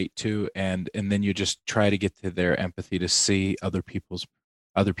can relate to? And then you just try to get to their empathy to see other people's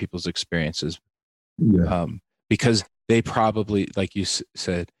experiences. Yeah. Because they probably, like you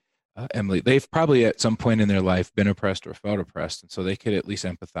said, Emily, they've probably at some point in their life been oppressed or felt oppressed. And so they could at least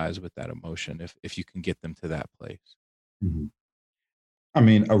empathize with that emotion if you can get them to that place. Mm-hmm. I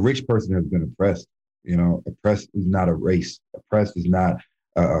mean, a rich person has been oppressed. You know, oppressed is not a race. Oppressed is not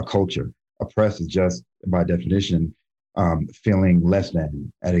a culture. Oppressed is just, by definition, feeling less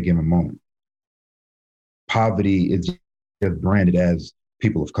than at a given moment. Poverty is just branded as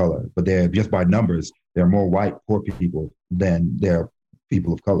people of color, but they're just by numbers, there are more white poor people than there are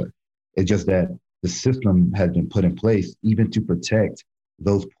people of color. It's just that the system has been put in place even to protect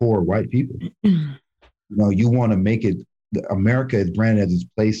those poor white people. You know, you want to make it America is branded as this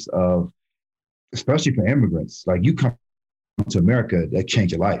place of, especially for immigrants, like you come to America, that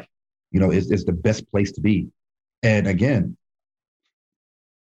change your life. It's the best place to be. And again,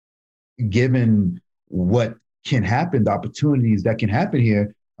 given what can happen, the opportunities that can happen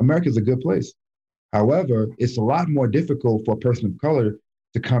here, America is a good place. However, it's a lot more difficult for a person of color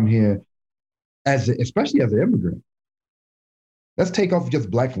to come here, especially as an immigrant. Let's take off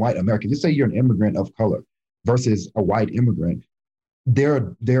just black and white America. Just say you're an immigrant of color versus a white immigrant. There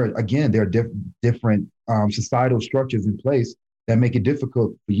are different societal structures in place that make it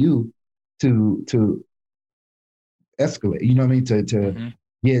difficult for you to escalate. You know what I mean? To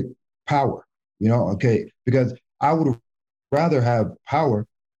get power. Okay, because I would rather have power,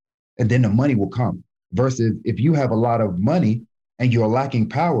 and then the money will come. Versus if you have a lot of money and you're lacking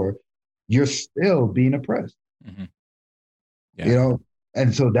power, you're still being oppressed. Mm-hmm. Yeah.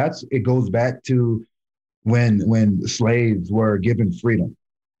 And so it goes back to when slaves were given freedom,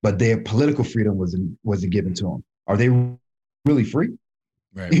 but their political freedom wasn't given to them. Are they really free?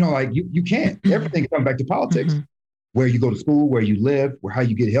 Right. You can't. Everything comes back to politics. Mm-hmm. Where you go to school, where you live, where how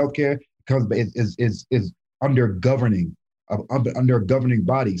you get healthcare is under a governing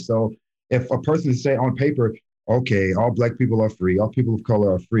body. So if a person say on paper, okay, all black people are free, all people of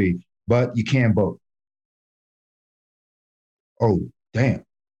color are free, but you can't vote. Oh, damn.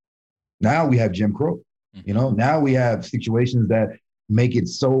 Now we have Jim Crow. Mm-hmm. Now we have situations that make it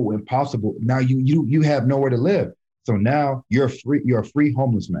so impossible. Now you have nowhere to live. So now you're a free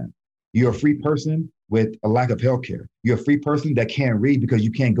homeless man. You're a free person with a lack of healthcare. You're a free person that can't read because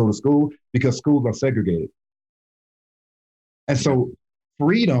you can't go to school because schools are segregated. And so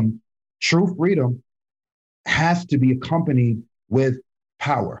freedom, true freedom, has to be accompanied with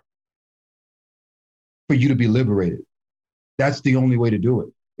power for you to be liberated. That's the only way to do it.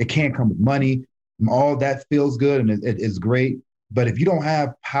 It can't come with money. All that feels good and it is great. But if you don't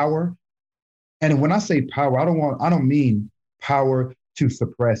have power, and when I say power, I don't mean power to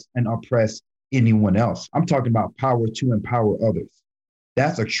suppress and oppress anyone else. I'm talking about power to empower others.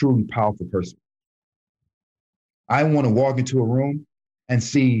 That's a truly powerful person. I want to walk into a room and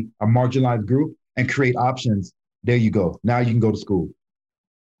see a marginalized group and create options. There you go. Now you can go to school.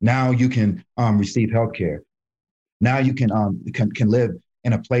 Now you can receive healthcare. Now you can live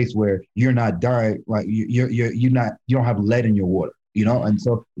in a place where you're not dying, like you don't have lead in your water, and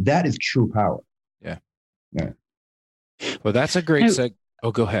so that is true power. Yeah. Well, that's a great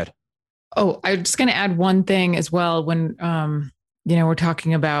Oh, go ahead. Oh, I'm just going to add one thing as well. When, we're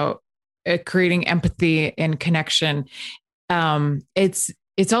talking about creating empathy and connection. It's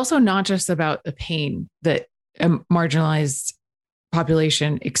also not just about the pain that a marginalized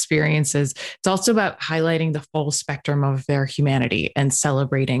population experiences. It's also about highlighting the full spectrum of their humanity and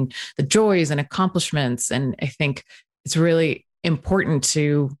celebrating the joys and accomplishments. And I think it's really important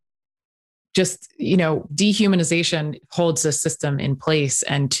to just, dehumanization holds a system in place,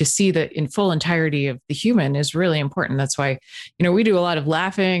 and to see that in full entirety of the human is really important. That's why, we do a lot of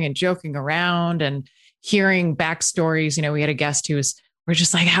laughing and joking around and hearing backstories. We had a guest we're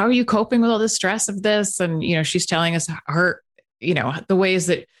just like, how are you coping with all the stress of this? And, she's telling us her, the ways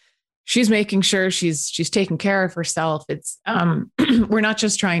that she's making sure she's taking care of herself. It's, we're not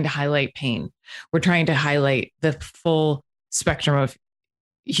just trying to highlight pain. We're trying to highlight the full spectrum of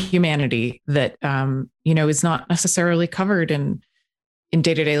humanity that is not necessarily covered in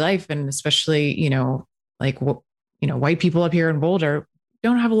day-to-day life, and especially white people up here in Boulder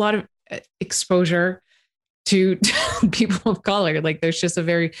don't have a lot of exposure to people of color. Like there's just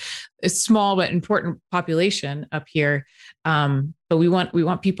a small but important population up here, but we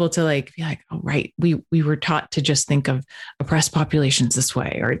want people to be like, oh right, we were taught to just think of oppressed populations this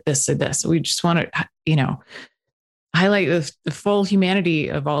way or this or this. We just want to highlight the full humanity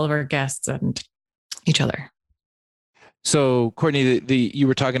of all of our guests and each other. So, Courtney, you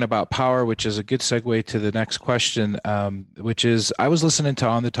were talking about power, which is a good segue to the next question, which is, I was listening to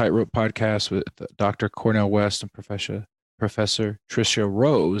On the Tightrope podcast with Dr. Cornel West and Professor Tricia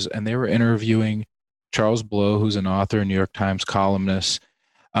Rose, and they were interviewing Charles Blow, who's an author, a New York Times columnist,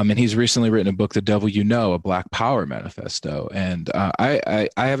 and he's recently written a book, The Devil You Know, a Black Power Manifesto. And I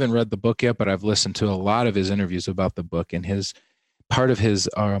haven't read the book yet, but I've listened to a lot of his interviews about the book. And part of his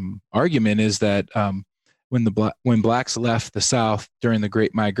argument is that when blacks left the South during the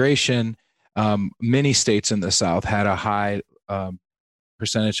Great Migration, many states in the South had a high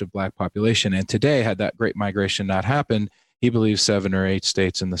percentage of black population. And today, had that Great Migration not happened, he believes 7 or 8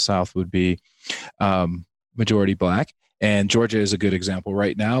 states in the South would be majority black. And Georgia is a good example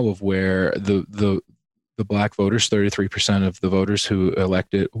right now of where the black voters, 33% of the voters who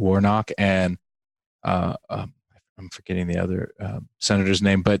elected Warnock and I I'm forgetting the other senator's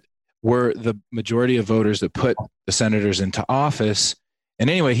name, but were the majority of voters that put the senators into office. And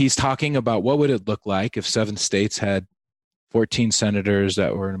anyway, he's talking about what would it look like if 7 states had 14 senators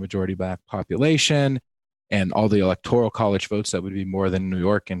that were in a majority black population, and all the electoral college votes, that would be more than New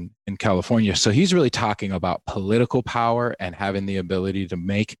York and California. So he's really talking about political power and having the ability to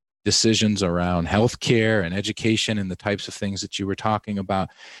make decisions around healthcare and education and the types of things that you were talking about.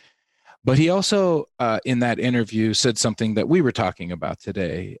 But he also, in that interview, said something that we were talking about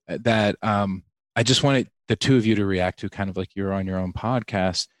today that I just wanted the two of you to react to, kind of like you're on your own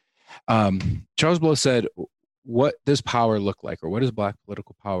podcast. Charles Blow said, what does power look like? Or what does Black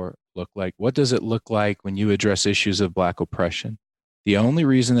political power look like? What does it look like when you address issues of Black oppression? The only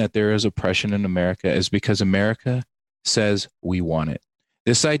reason that there is oppression in America is because America says we want it.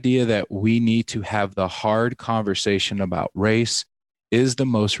 This idea that we need to have the hard conversation about race is the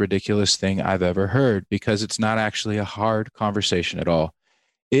most ridiculous thing I've ever heard, because it's not actually a hard conversation at all.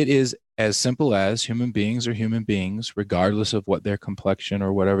 It is as simple as human beings are human beings, regardless of what their complexion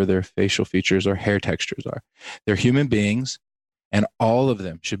or whatever their facial features or hair textures are. They're human beings, and all of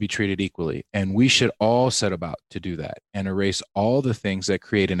them should be treated equally. And we should all set about to do that and erase all the things that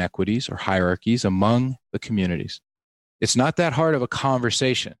create inequities or hierarchies among the communities. It's not that hard of a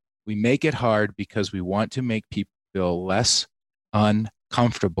conversation. We make it hard because we want to make people feel less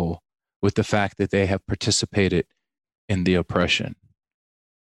uncomfortable with the fact that they have participated in the oppression.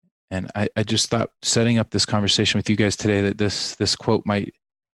 And I just thought, setting up this conversation with you guys today, that this quote might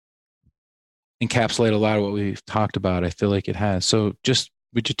encapsulate a lot of what we've talked about. I feel like it has. So just,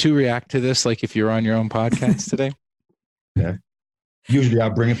 would you two react to this like if you're on your own podcast today? Yeah. Usually I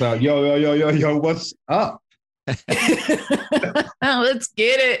bring it out, yo, what's up? Let's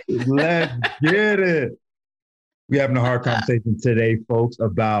get it. Let's get it. We're having a hard conversation today, folks,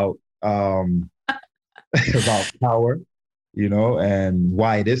 about power, and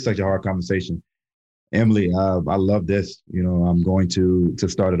why it is such a hard conversation. Emily, I love this. I'm going to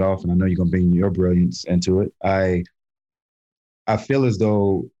start it off, and I know you're going to bring your brilliance into it. I feel as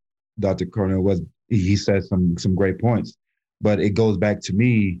though Dr. Courtney he said some great points, but it goes back to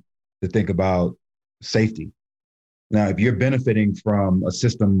me to think about safety. Now, if you're benefiting from a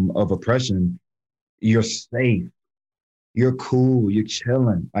system of oppression, you're safe. You're cool. You're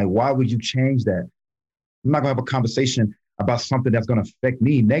chilling. Like, why would you change that? I'm not going to have a conversation about something that's going to affect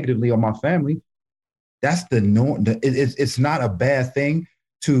me negatively or my family. That's the norm. It's not a bad thing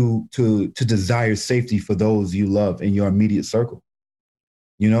to desire safety for those you love in your immediate circle.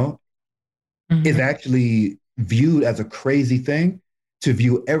 Mm-hmm. It's actually viewed as a crazy thing to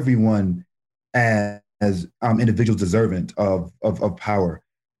view everyone as individuals deserving of power.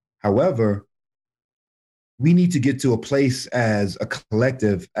 However, we need to get to a place as a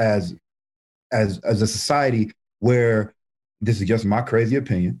collective, as a society, where, this is just my crazy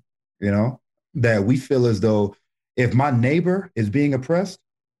opinion, that we feel as though if my neighbor is being oppressed,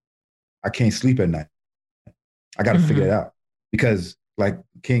 I can't sleep at night. I got to figure it out, because, like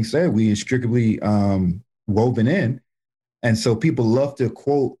King said, we inextricably woven in, and so people love to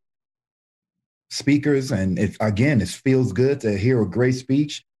quote speakers, and it feels good to hear a great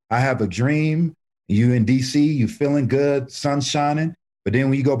speech. I have a dream. You in DC, you feeling good, sun shining. But then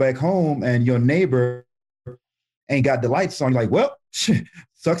when you go back home and your neighbor ain't got the lights on, you're like, well,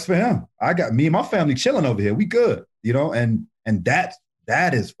 sucks for him. I got me and my family chilling over here. We good, and that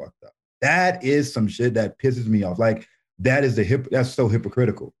is fucked up. That is some shit that pisses me off. Like, that's so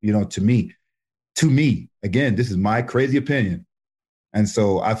hypocritical, to me. To me, again, this is my crazy opinion. And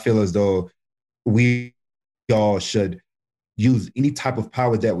so I feel as though we all should use any type of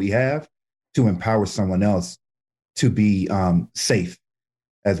power that we have to empower someone else to be safe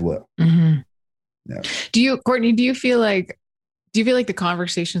as well. Mm-hmm. Yeah. Courtney, do you feel like the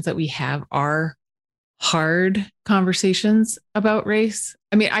conversations that we have are hard conversations about race?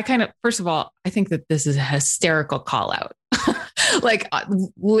 I mean, first of all, I think that this is a hysterical call out. Like,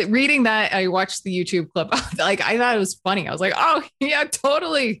 reading that, I watched the YouTube clip. Like, I thought it was funny. I was like, oh yeah,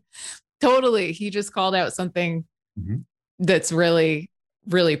 totally. He just called out something that's really,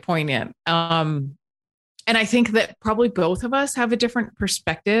 really poignant. And I think that probably both of us have a different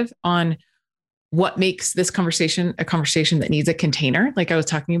perspective on what makes this conversation a conversation that needs a container, like I was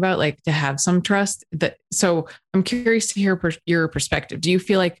talking about, like to have some trust. So I'm curious to hear your perspective. Do you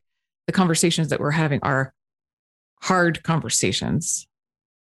feel like the conversations that we're having are hard conversations?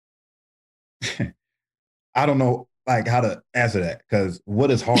 I don't know how to answer that, because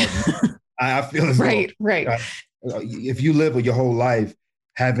what is hard? I feel as though, right. If you live your whole life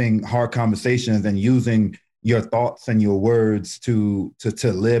having hard conversations and using your thoughts and your words to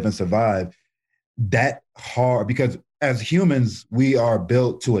live and survive, that hard because as humans, we are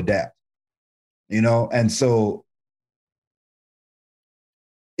built to adapt, and so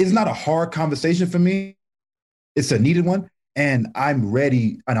it's not a hard conversation for me. It's a needed one. And I'm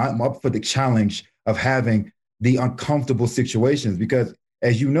ready and I'm up for the challenge of having the uncomfortable situations because,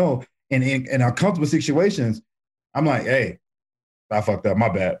 as you know, in uncomfortable situations, I'm like, hey, I fucked up. My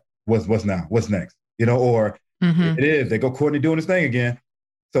bad. What's now? What's next? Or it is. They go Courtney doing this thing again.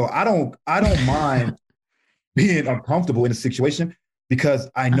 So I don't mind being uncomfortable in a situation because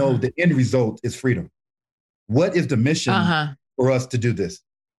I know the end result is freedom. What is the mission for us to do this?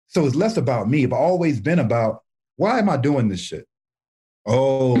 So it's less about me. It's always been about, why am I doing this shit?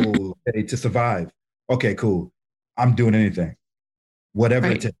 Oh, okay, to survive. Okay, cool. I'm doing anything. Whatever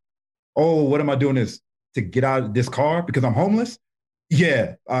it takes. Oh, what am I doing this? To get out of this car because I'm homeless?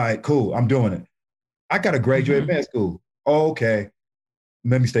 Yeah. All right, cool. I'm doing it. I got to graduate med school. Oh, okay.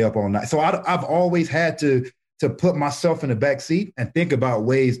 Let me stay up all night. So I've always had to put myself in the back seat and think about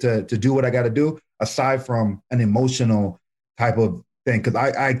ways to do what I got to do aside from an emotional type of thing. Because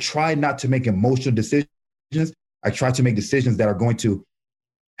I try not to make emotional decisions. I try to make decisions that are going to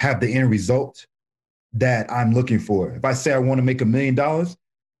have the end result that I'm looking for. If I say I want to make $1 million,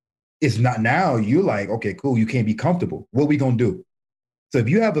 it's not now. You're like, okay, cool. You can't be comfortable. What are we going to do? So if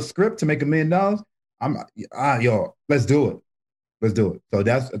you have a script to make $1 million, let's do it. Let's do it. So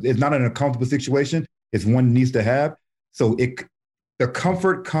it's not an uncomfortable situation. It's one needs to have. So the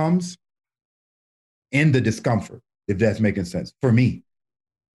comfort comes in the discomfort, if that's making sense for me.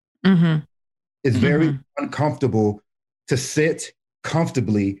 It's very uncomfortable to sit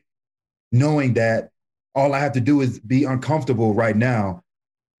comfortably knowing that all I have to do is be uncomfortable right now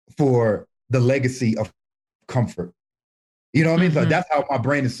for the legacy of comfort. You know what I mean? So that's how my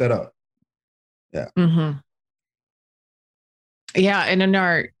brain is set up. Yeah. Yeah. And in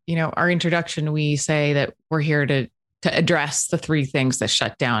our introduction, we say that we're here to address the three things that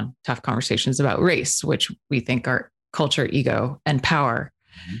shut down tough conversations about race, which we think are culture, ego, and power.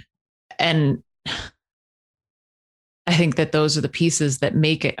 And I think that those are the pieces that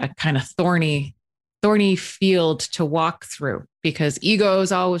make it a kind of thorny field to walk through because ego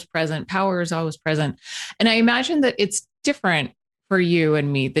is always present, power is always present. And I imagine that it's different for you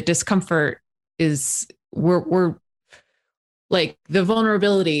and me. The discomfort is we're like the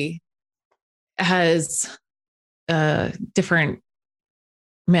vulnerability has different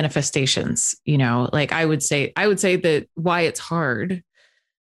manifestations, like I would say that why it's hard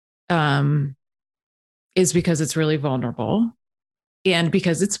is because it's really vulnerable and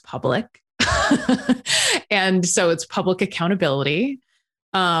because it's public. And so it's public accountability.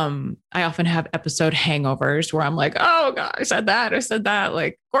 I often have episode hangovers where I'm like, oh God, I said that.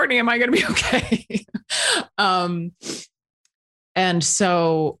 Like, Courtney, am I going to be okay? And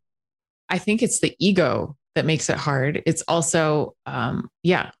so I think it's the ego that makes it hard. It's also,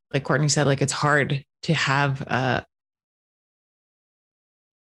 like Courtney said, like it's hard to have a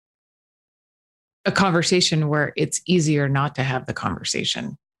conversation where it's easier not to have the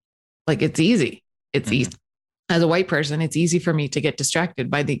conversation. Like it's easy. It's easy. As a white person, it's easy for me to get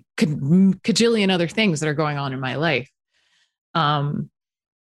distracted by the cajillion other things that are going on in my life.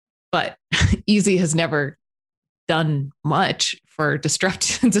 But easy has never done much for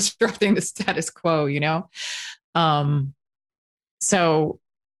disrupting the status quo, So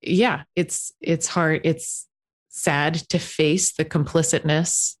yeah, it's hard. It's sad to face the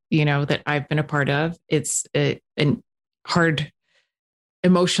complicitness, that I've been a part of. It's and hard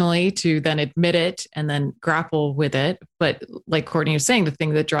emotionally to then admit it and then grapple with it. But like Courtney was saying, the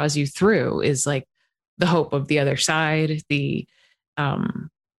thing that draws you through is like the hope of the other side, the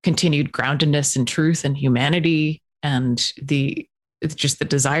continued groundedness in truth and humanity, and it's just the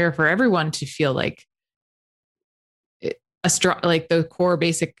desire for everyone to feel like a strong, like the core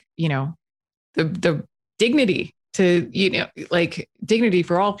basic, the dignity to, like dignity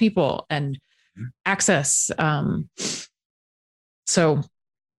for all people and access. So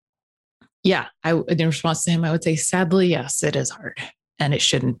yeah, in response to him, I would say, sadly, yes, it is hard and it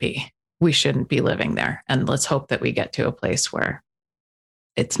shouldn't be. We shouldn't be living there. And let's hope that we get to a place where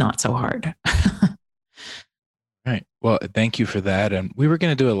it's not so hard. Right. Well, thank you for that. And we were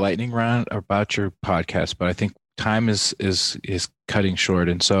going to do a lightning round about your podcast, but I think time is cutting short.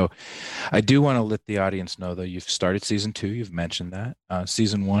 And so I do want to let the audience know, though, you've started season 2. You've mentioned that.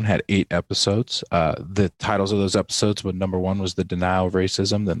 Season 1 had 8 episodes. The titles of those episodes, but number 1 was The Denial of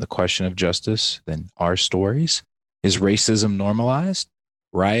Racism, then The Question of Justice, then Our Stories. Is Racism Normalized?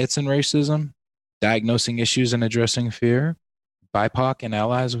 Riots and Racism, Diagnosing Issues and Addressing Fear, BIPOC and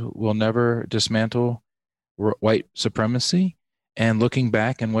Allies Will Never Dismantle White Supremacy, and Looking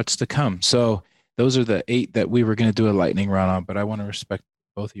Back and What's to Come. So those are the 8 that we were going to do a lightning round on, but I want to respect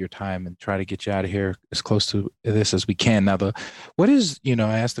both of your time and try to get you out of here as close to this as we can. Now, I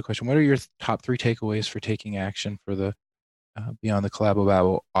asked the question, what are your top 3 takeaways for taking action for the Beyond the Collabo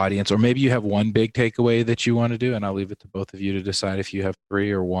Babble audience? Or maybe you have one big takeaway that you want to do, and I'll leave it to both of you to decide if you have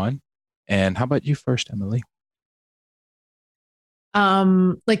 3 or 1. And how about you first, Emily?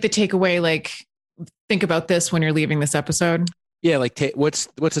 Like the takeaway, like think about this when you're leaving this episode. Yeah, like what's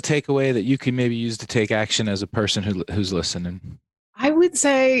a takeaway that you can maybe use to take action as a person who's listening? I would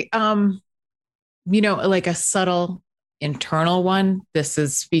say, like a subtle internal one. This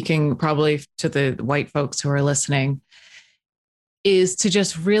is speaking probably to the white folks who are listening, is to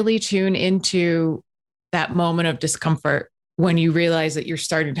just really tune into that moment of discomfort when you realize that you're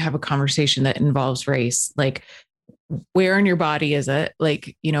starting to have a conversation that involves race. Like, where in your body is it?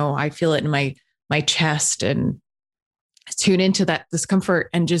 Like, I feel it in my chest, and tune into that discomfort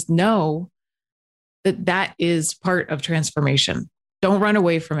and just know that that is part of transformation. Don't run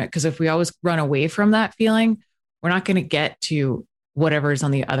away from it, because if we always run away from that feeling, we're not going to get to whatever is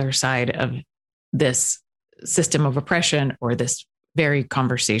on the other side of this system of oppression or this very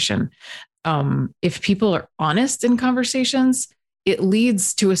conversation. If people are honest in conversations, it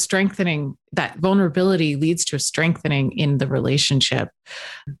leads to a strengthening. That vulnerability leads to a strengthening in the relationship.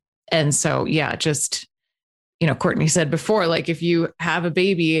 And so, yeah, just, Courtney said before, like if you have a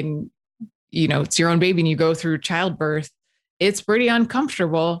baby and, it's your own baby and you go through childbirth, it's pretty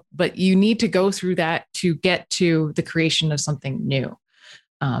uncomfortable, but you need to go through that to get to the creation of something new.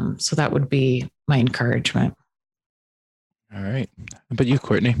 So that would be my encouragement. All right. How about you,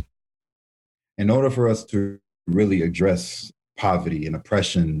 Courtney? In order for us to really address poverty and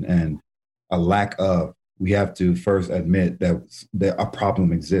oppression and a lack of, we have to first admit that a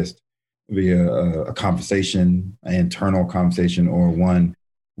problem exists via a conversation, an internal conversation, or one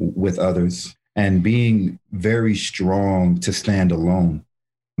with others, and being very strong to stand alone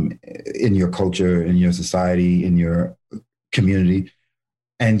in your culture, in your society, in your community.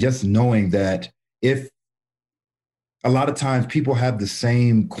 And just knowing that if a lot of times people have the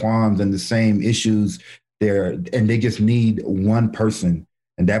same qualms and the same issues there, and they just need one person,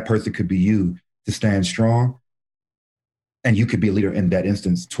 and that person could be you, to stand strong. And you could be a leader in that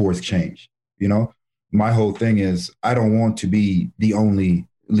instance towards change. My whole thing is, I don't want to be the only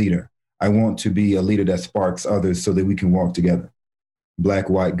leader. I want to be a leader that sparks others so that we can walk together. Black,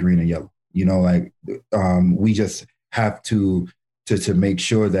 white, green, and yellow. We just have to make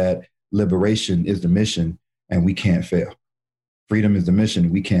sure that liberation is the mission and we can't fail. Freedom is the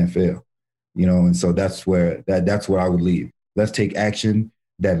mission, we can't fail. And so that's where I would leave. Let's take action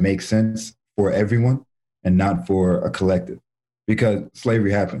that makes sense for everyone and not for a collective. Because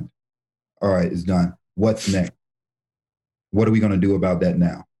slavery happened. All right, it's done. What's next? What are we going to do about that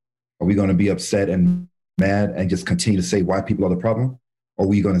now? Are we going to be upset and mad and just continue to say white people are the problem? Or are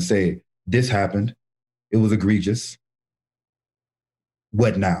we going to say, this happened, it was egregious,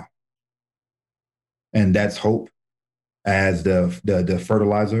 what now? And that's hope as the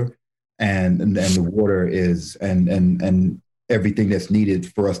fertilizer and the water is and everything that's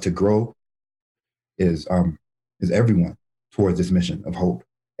needed for us to grow is everyone towards this mission of hope.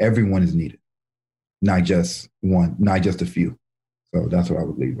 Everyone is needed, not just one, not just a few. So that's what I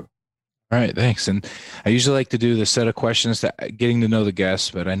would leave with. All right, thanks. And I usually like to do the set of questions to getting to know the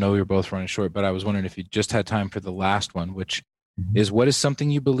guests, but I know you're both running short, but I was wondering if you just had time for the last one, which is, what is something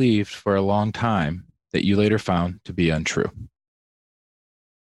you believed for a long time that you later found to be untrue?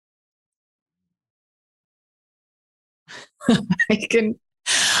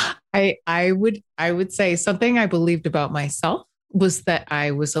 I would say something I believed about myself was that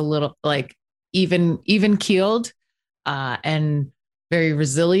I was a little like even keeled and very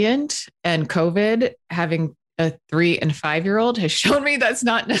resilient. And COVID, having a 3 and 5-year-old, has shown me that's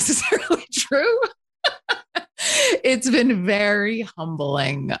not necessarily true. It's been very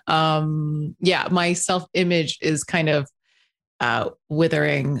humbling. My self-image is kind of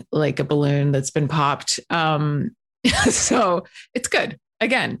withering like a balloon that's been popped. So it's good.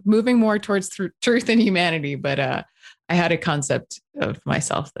 Again, moving more towards truth and humanity. But I had a concept of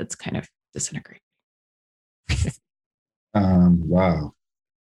myself that's kind of disintegrating. Wow.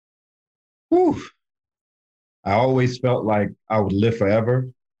 Whew. I always felt like I would live forever.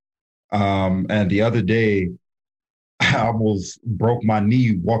 And the other day, I almost broke my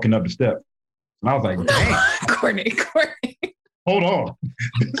knee walking up the steps. And I was like, dang. Courtney. Hold on.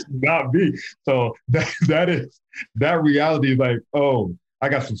 This is not me. So that reality is like, oh, I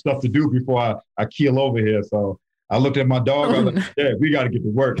got some stuff to do before I keel over here. So I looked at my dog. I was like, yeah, we got to get to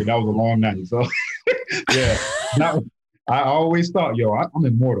work. And that was a long night. So yeah, I always thought, I'm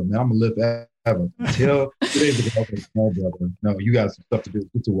immortal, man. I'm going to live until 2 days ago. I was like, no, brother, no, you got some stuff to do.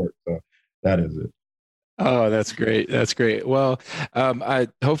 Get to work. So that is it. Oh, that's great. That's great. Well,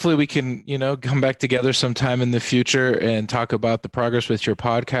 hopefully we can, come back together sometime in the future and talk about the progress with your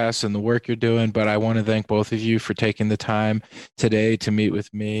podcast and the work you're doing. But I want to thank both of you for taking the time today to meet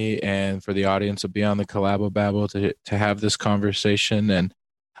with me and for the audience of Beyond the Collabo-Babble to have this conversation. And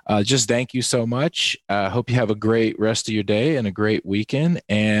just thank you so much. Hope you have a great rest of your day and a great weekend.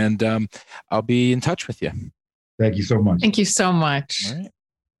 And I'll be in touch with you. Thank you so much. Thank you so much. All right.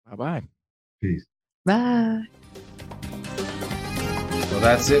 Bye-bye. Peace. Bye. Well,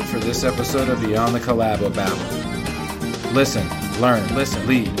 that's it for this episode of Beyond the Collabo-Babble. Listen, learn,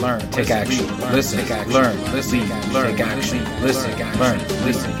 lead, learn, take action. Listen, learn, lead, take action. Listen,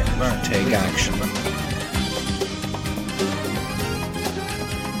 learn, take action.